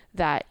me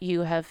that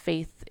you have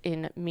faith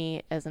in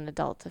me as an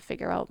adult to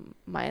figure out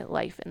my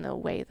life in the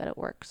way that it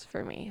works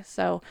for me.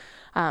 So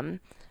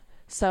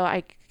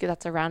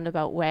that's a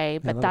roundabout way,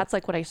 but that's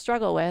what I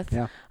struggle with.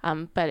 Yeah.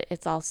 But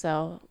it's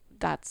also,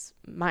 that's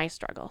my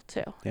struggle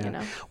too.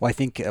 Yeah. Well, I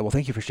think,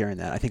 thank you for sharing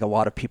that. I think a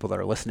lot of people that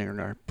are listening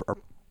are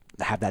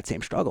have that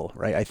same struggle,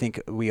 right? I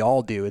think we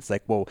all do. It's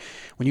like, well,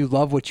 when you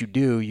love what you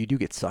do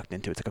get sucked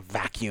into it. It's like a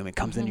vacuum. It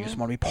comes in, you just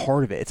want to be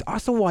part of it. It's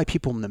also why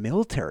people in the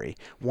military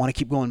want to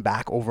keep going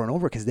back over and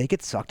over, because they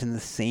get sucked in the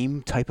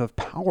same type of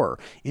power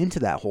into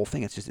that whole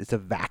thing. It's a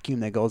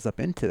vacuum that goes up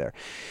into there.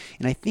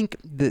 And I think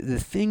the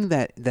thing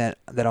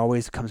that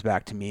always comes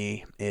back to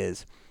me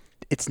is,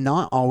 it's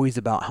not always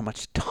about how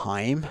much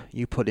time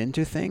you put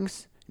into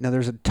things. Now,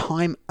 there's a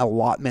time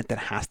allotment that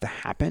has to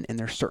happen, and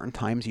there's certain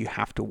times you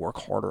have to work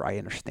harder. I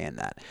understand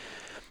that.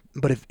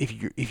 But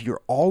if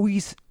you're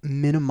always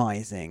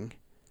minimizing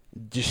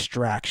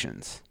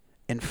distractions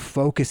and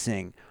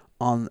focusing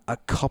on a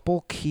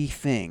couple key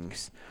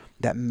things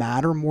that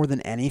matter more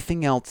than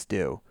anything else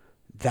do,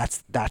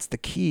 that's the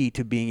key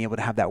to being able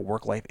to have that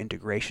work-life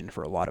integration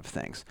for a lot of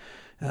things.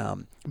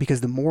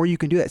 Because the more you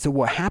can do that. So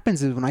what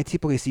happens is, when I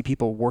typically see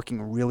people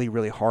working really,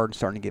 really hard and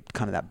starting to get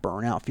kind of that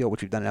burnout feel,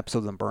 which we've done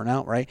episodes on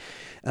burnout, right?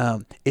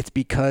 It's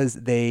because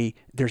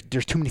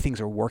there's too many things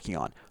they're working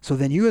on. So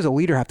then you as a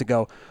leader have to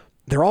go,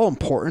 they're all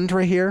important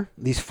right here.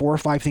 These 4 or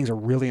 5 things are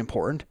really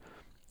important.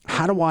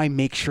 how do I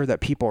make sure that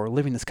people are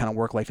living this kind of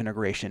work-life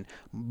integration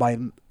by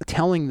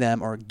telling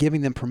them or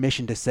giving them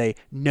permission to say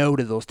no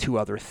to those two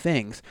other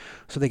things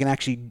so they can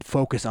actually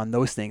focus on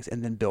those things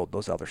and then build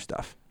those other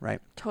stuff, right?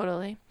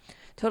 Totally.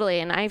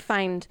 And I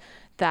find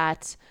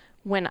that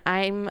when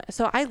I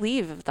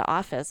leave the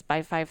office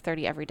by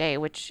 5:30 every day,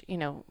 which,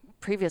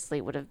 previously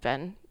would have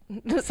been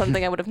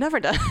something I would have never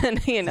done,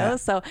 Yeah.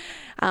 So,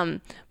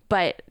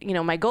 but,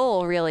 my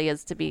goal really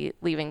is to be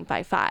leaving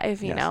by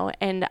 5, Yes.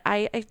 and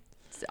I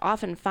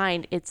often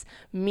find it's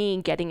me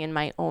getting in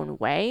my own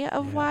way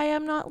of why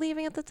I'm not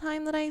leaving at the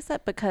time that I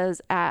set,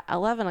 because at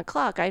 11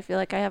 o'clock, I feel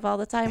like I have all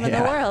the time in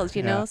the world,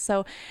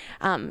 So,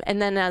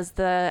 and then as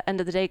the end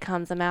of the day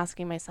comes, I'm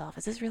asking myself,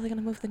 is this really going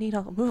to move the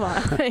needle? Move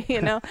on,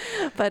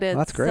 but it's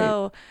that's great.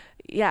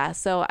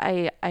 so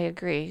I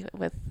agree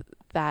with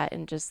that,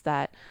 and just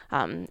that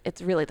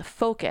it's really the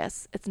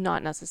focus. It's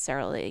not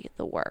necessarily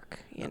the work,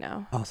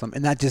 Awesome.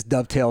 And that just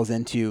dovetails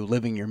into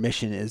living your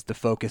mission is the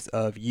focus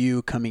of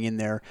you coming in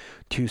there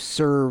to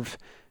serve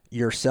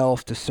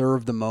yourself, to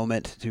serve the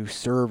moment, to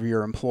serve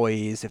your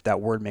employees, if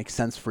that word makes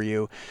sense for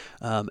you.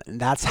 And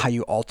that's how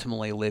you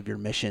ultimately live your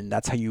mission.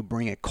 That's how you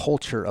bring a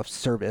culture of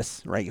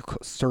service, right?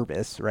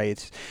 Service, right?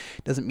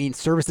 It doesn't mean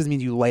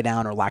you lay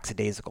down or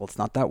lackadaisical. It's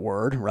not that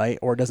word, right?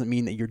 Or it doesn't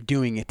mean that you're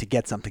doing it to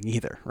get something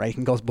either, right? It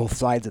can go both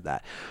sides of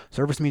that.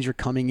 Service means you're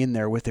coming in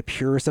there with the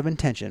purest of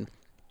intention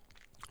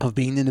of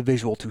being the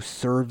individual to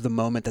serve the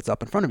moment that's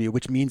up in front of you,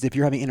 which means if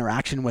you're having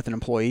interaction with an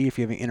employee, if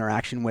you're having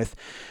interaction with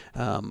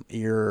a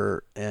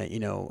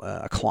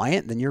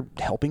client, then you're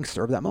helping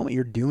serve that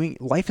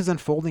moment. Life is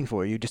unfolding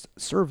for you. Just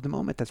serve the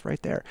moment that's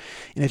right there.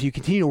 And if you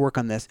continue to work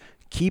on this,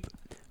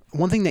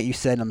 one thing that you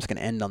said, and I'm just going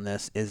to end on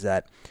this, is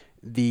that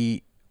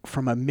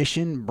from a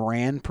mission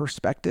brand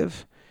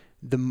perspective,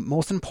 the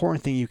most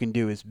important thing you can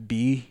do is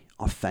be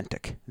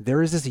authentic.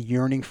 There is this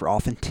yearning for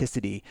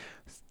authenticity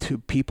to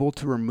people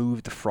to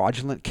remove the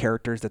fraudulent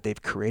characters that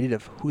they've created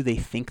of who they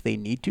think they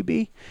need to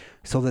be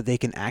so that they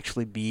can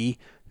actually be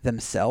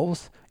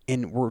themselves.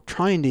 And we're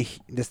trying to,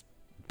 this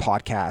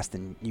podcast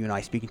and you and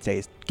I speaking today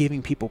is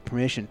giving people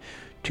permission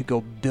to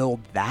go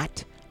build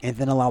that and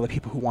then allow the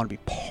people who want to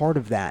be part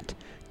of that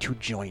to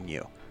join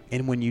you.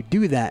 And when you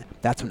do that,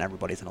 that's when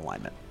everybody's in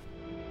alignment.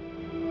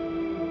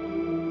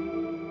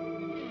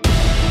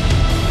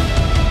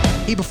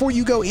 Hey, before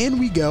you go,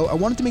 I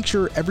wanted to make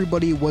sure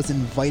everybody was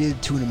invited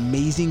to an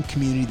amazing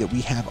community that we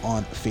have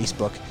on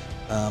Facebook.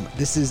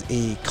 This is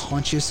a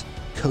conscious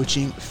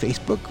coaching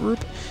Facebook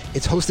group.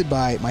 It's hosted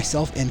by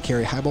myself and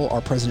Carrie Heibel,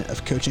 our president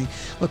of coaching.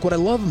 Look, what I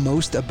love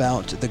most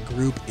about the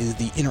group is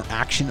the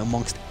interaction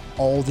amongst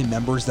all the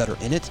members that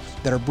are in it,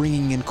 that are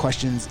bringing in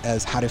questions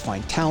as how to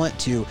find talent,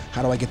 to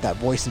how do I get that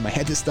voice in my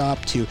head to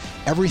stop, to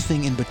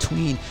everything in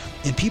between.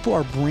 And people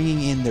are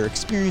bringing in their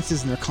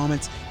experiences and their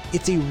comments.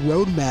 It's a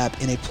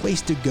roadmap and a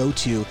place to go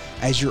to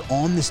as you're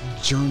on this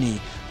journey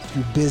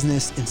through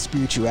business and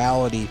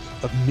spirituality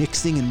of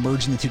mixing and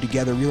merging the two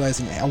together,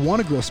 realizing I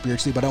want to grow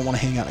spiritually, but I don't want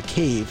to hang out in a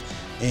cave.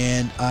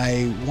 And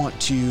I want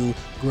to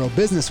grow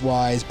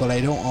business-wise, but I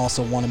don't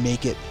also want to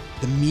make it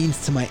the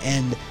means to my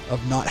end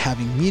of not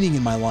having meaning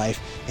in my life.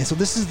 And so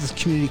this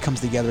community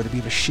comes together to be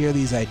able to share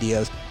these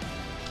ideas.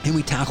 And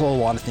we tackle a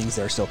lot of things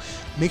there. So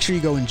make sure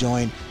you go and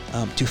join.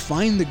 To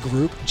find the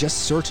group, just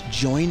search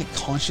Join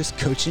Conscious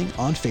Coaching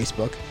on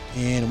Facebook.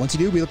 And once you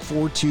do, we look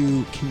forward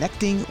to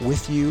connecting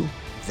with you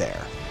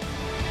there.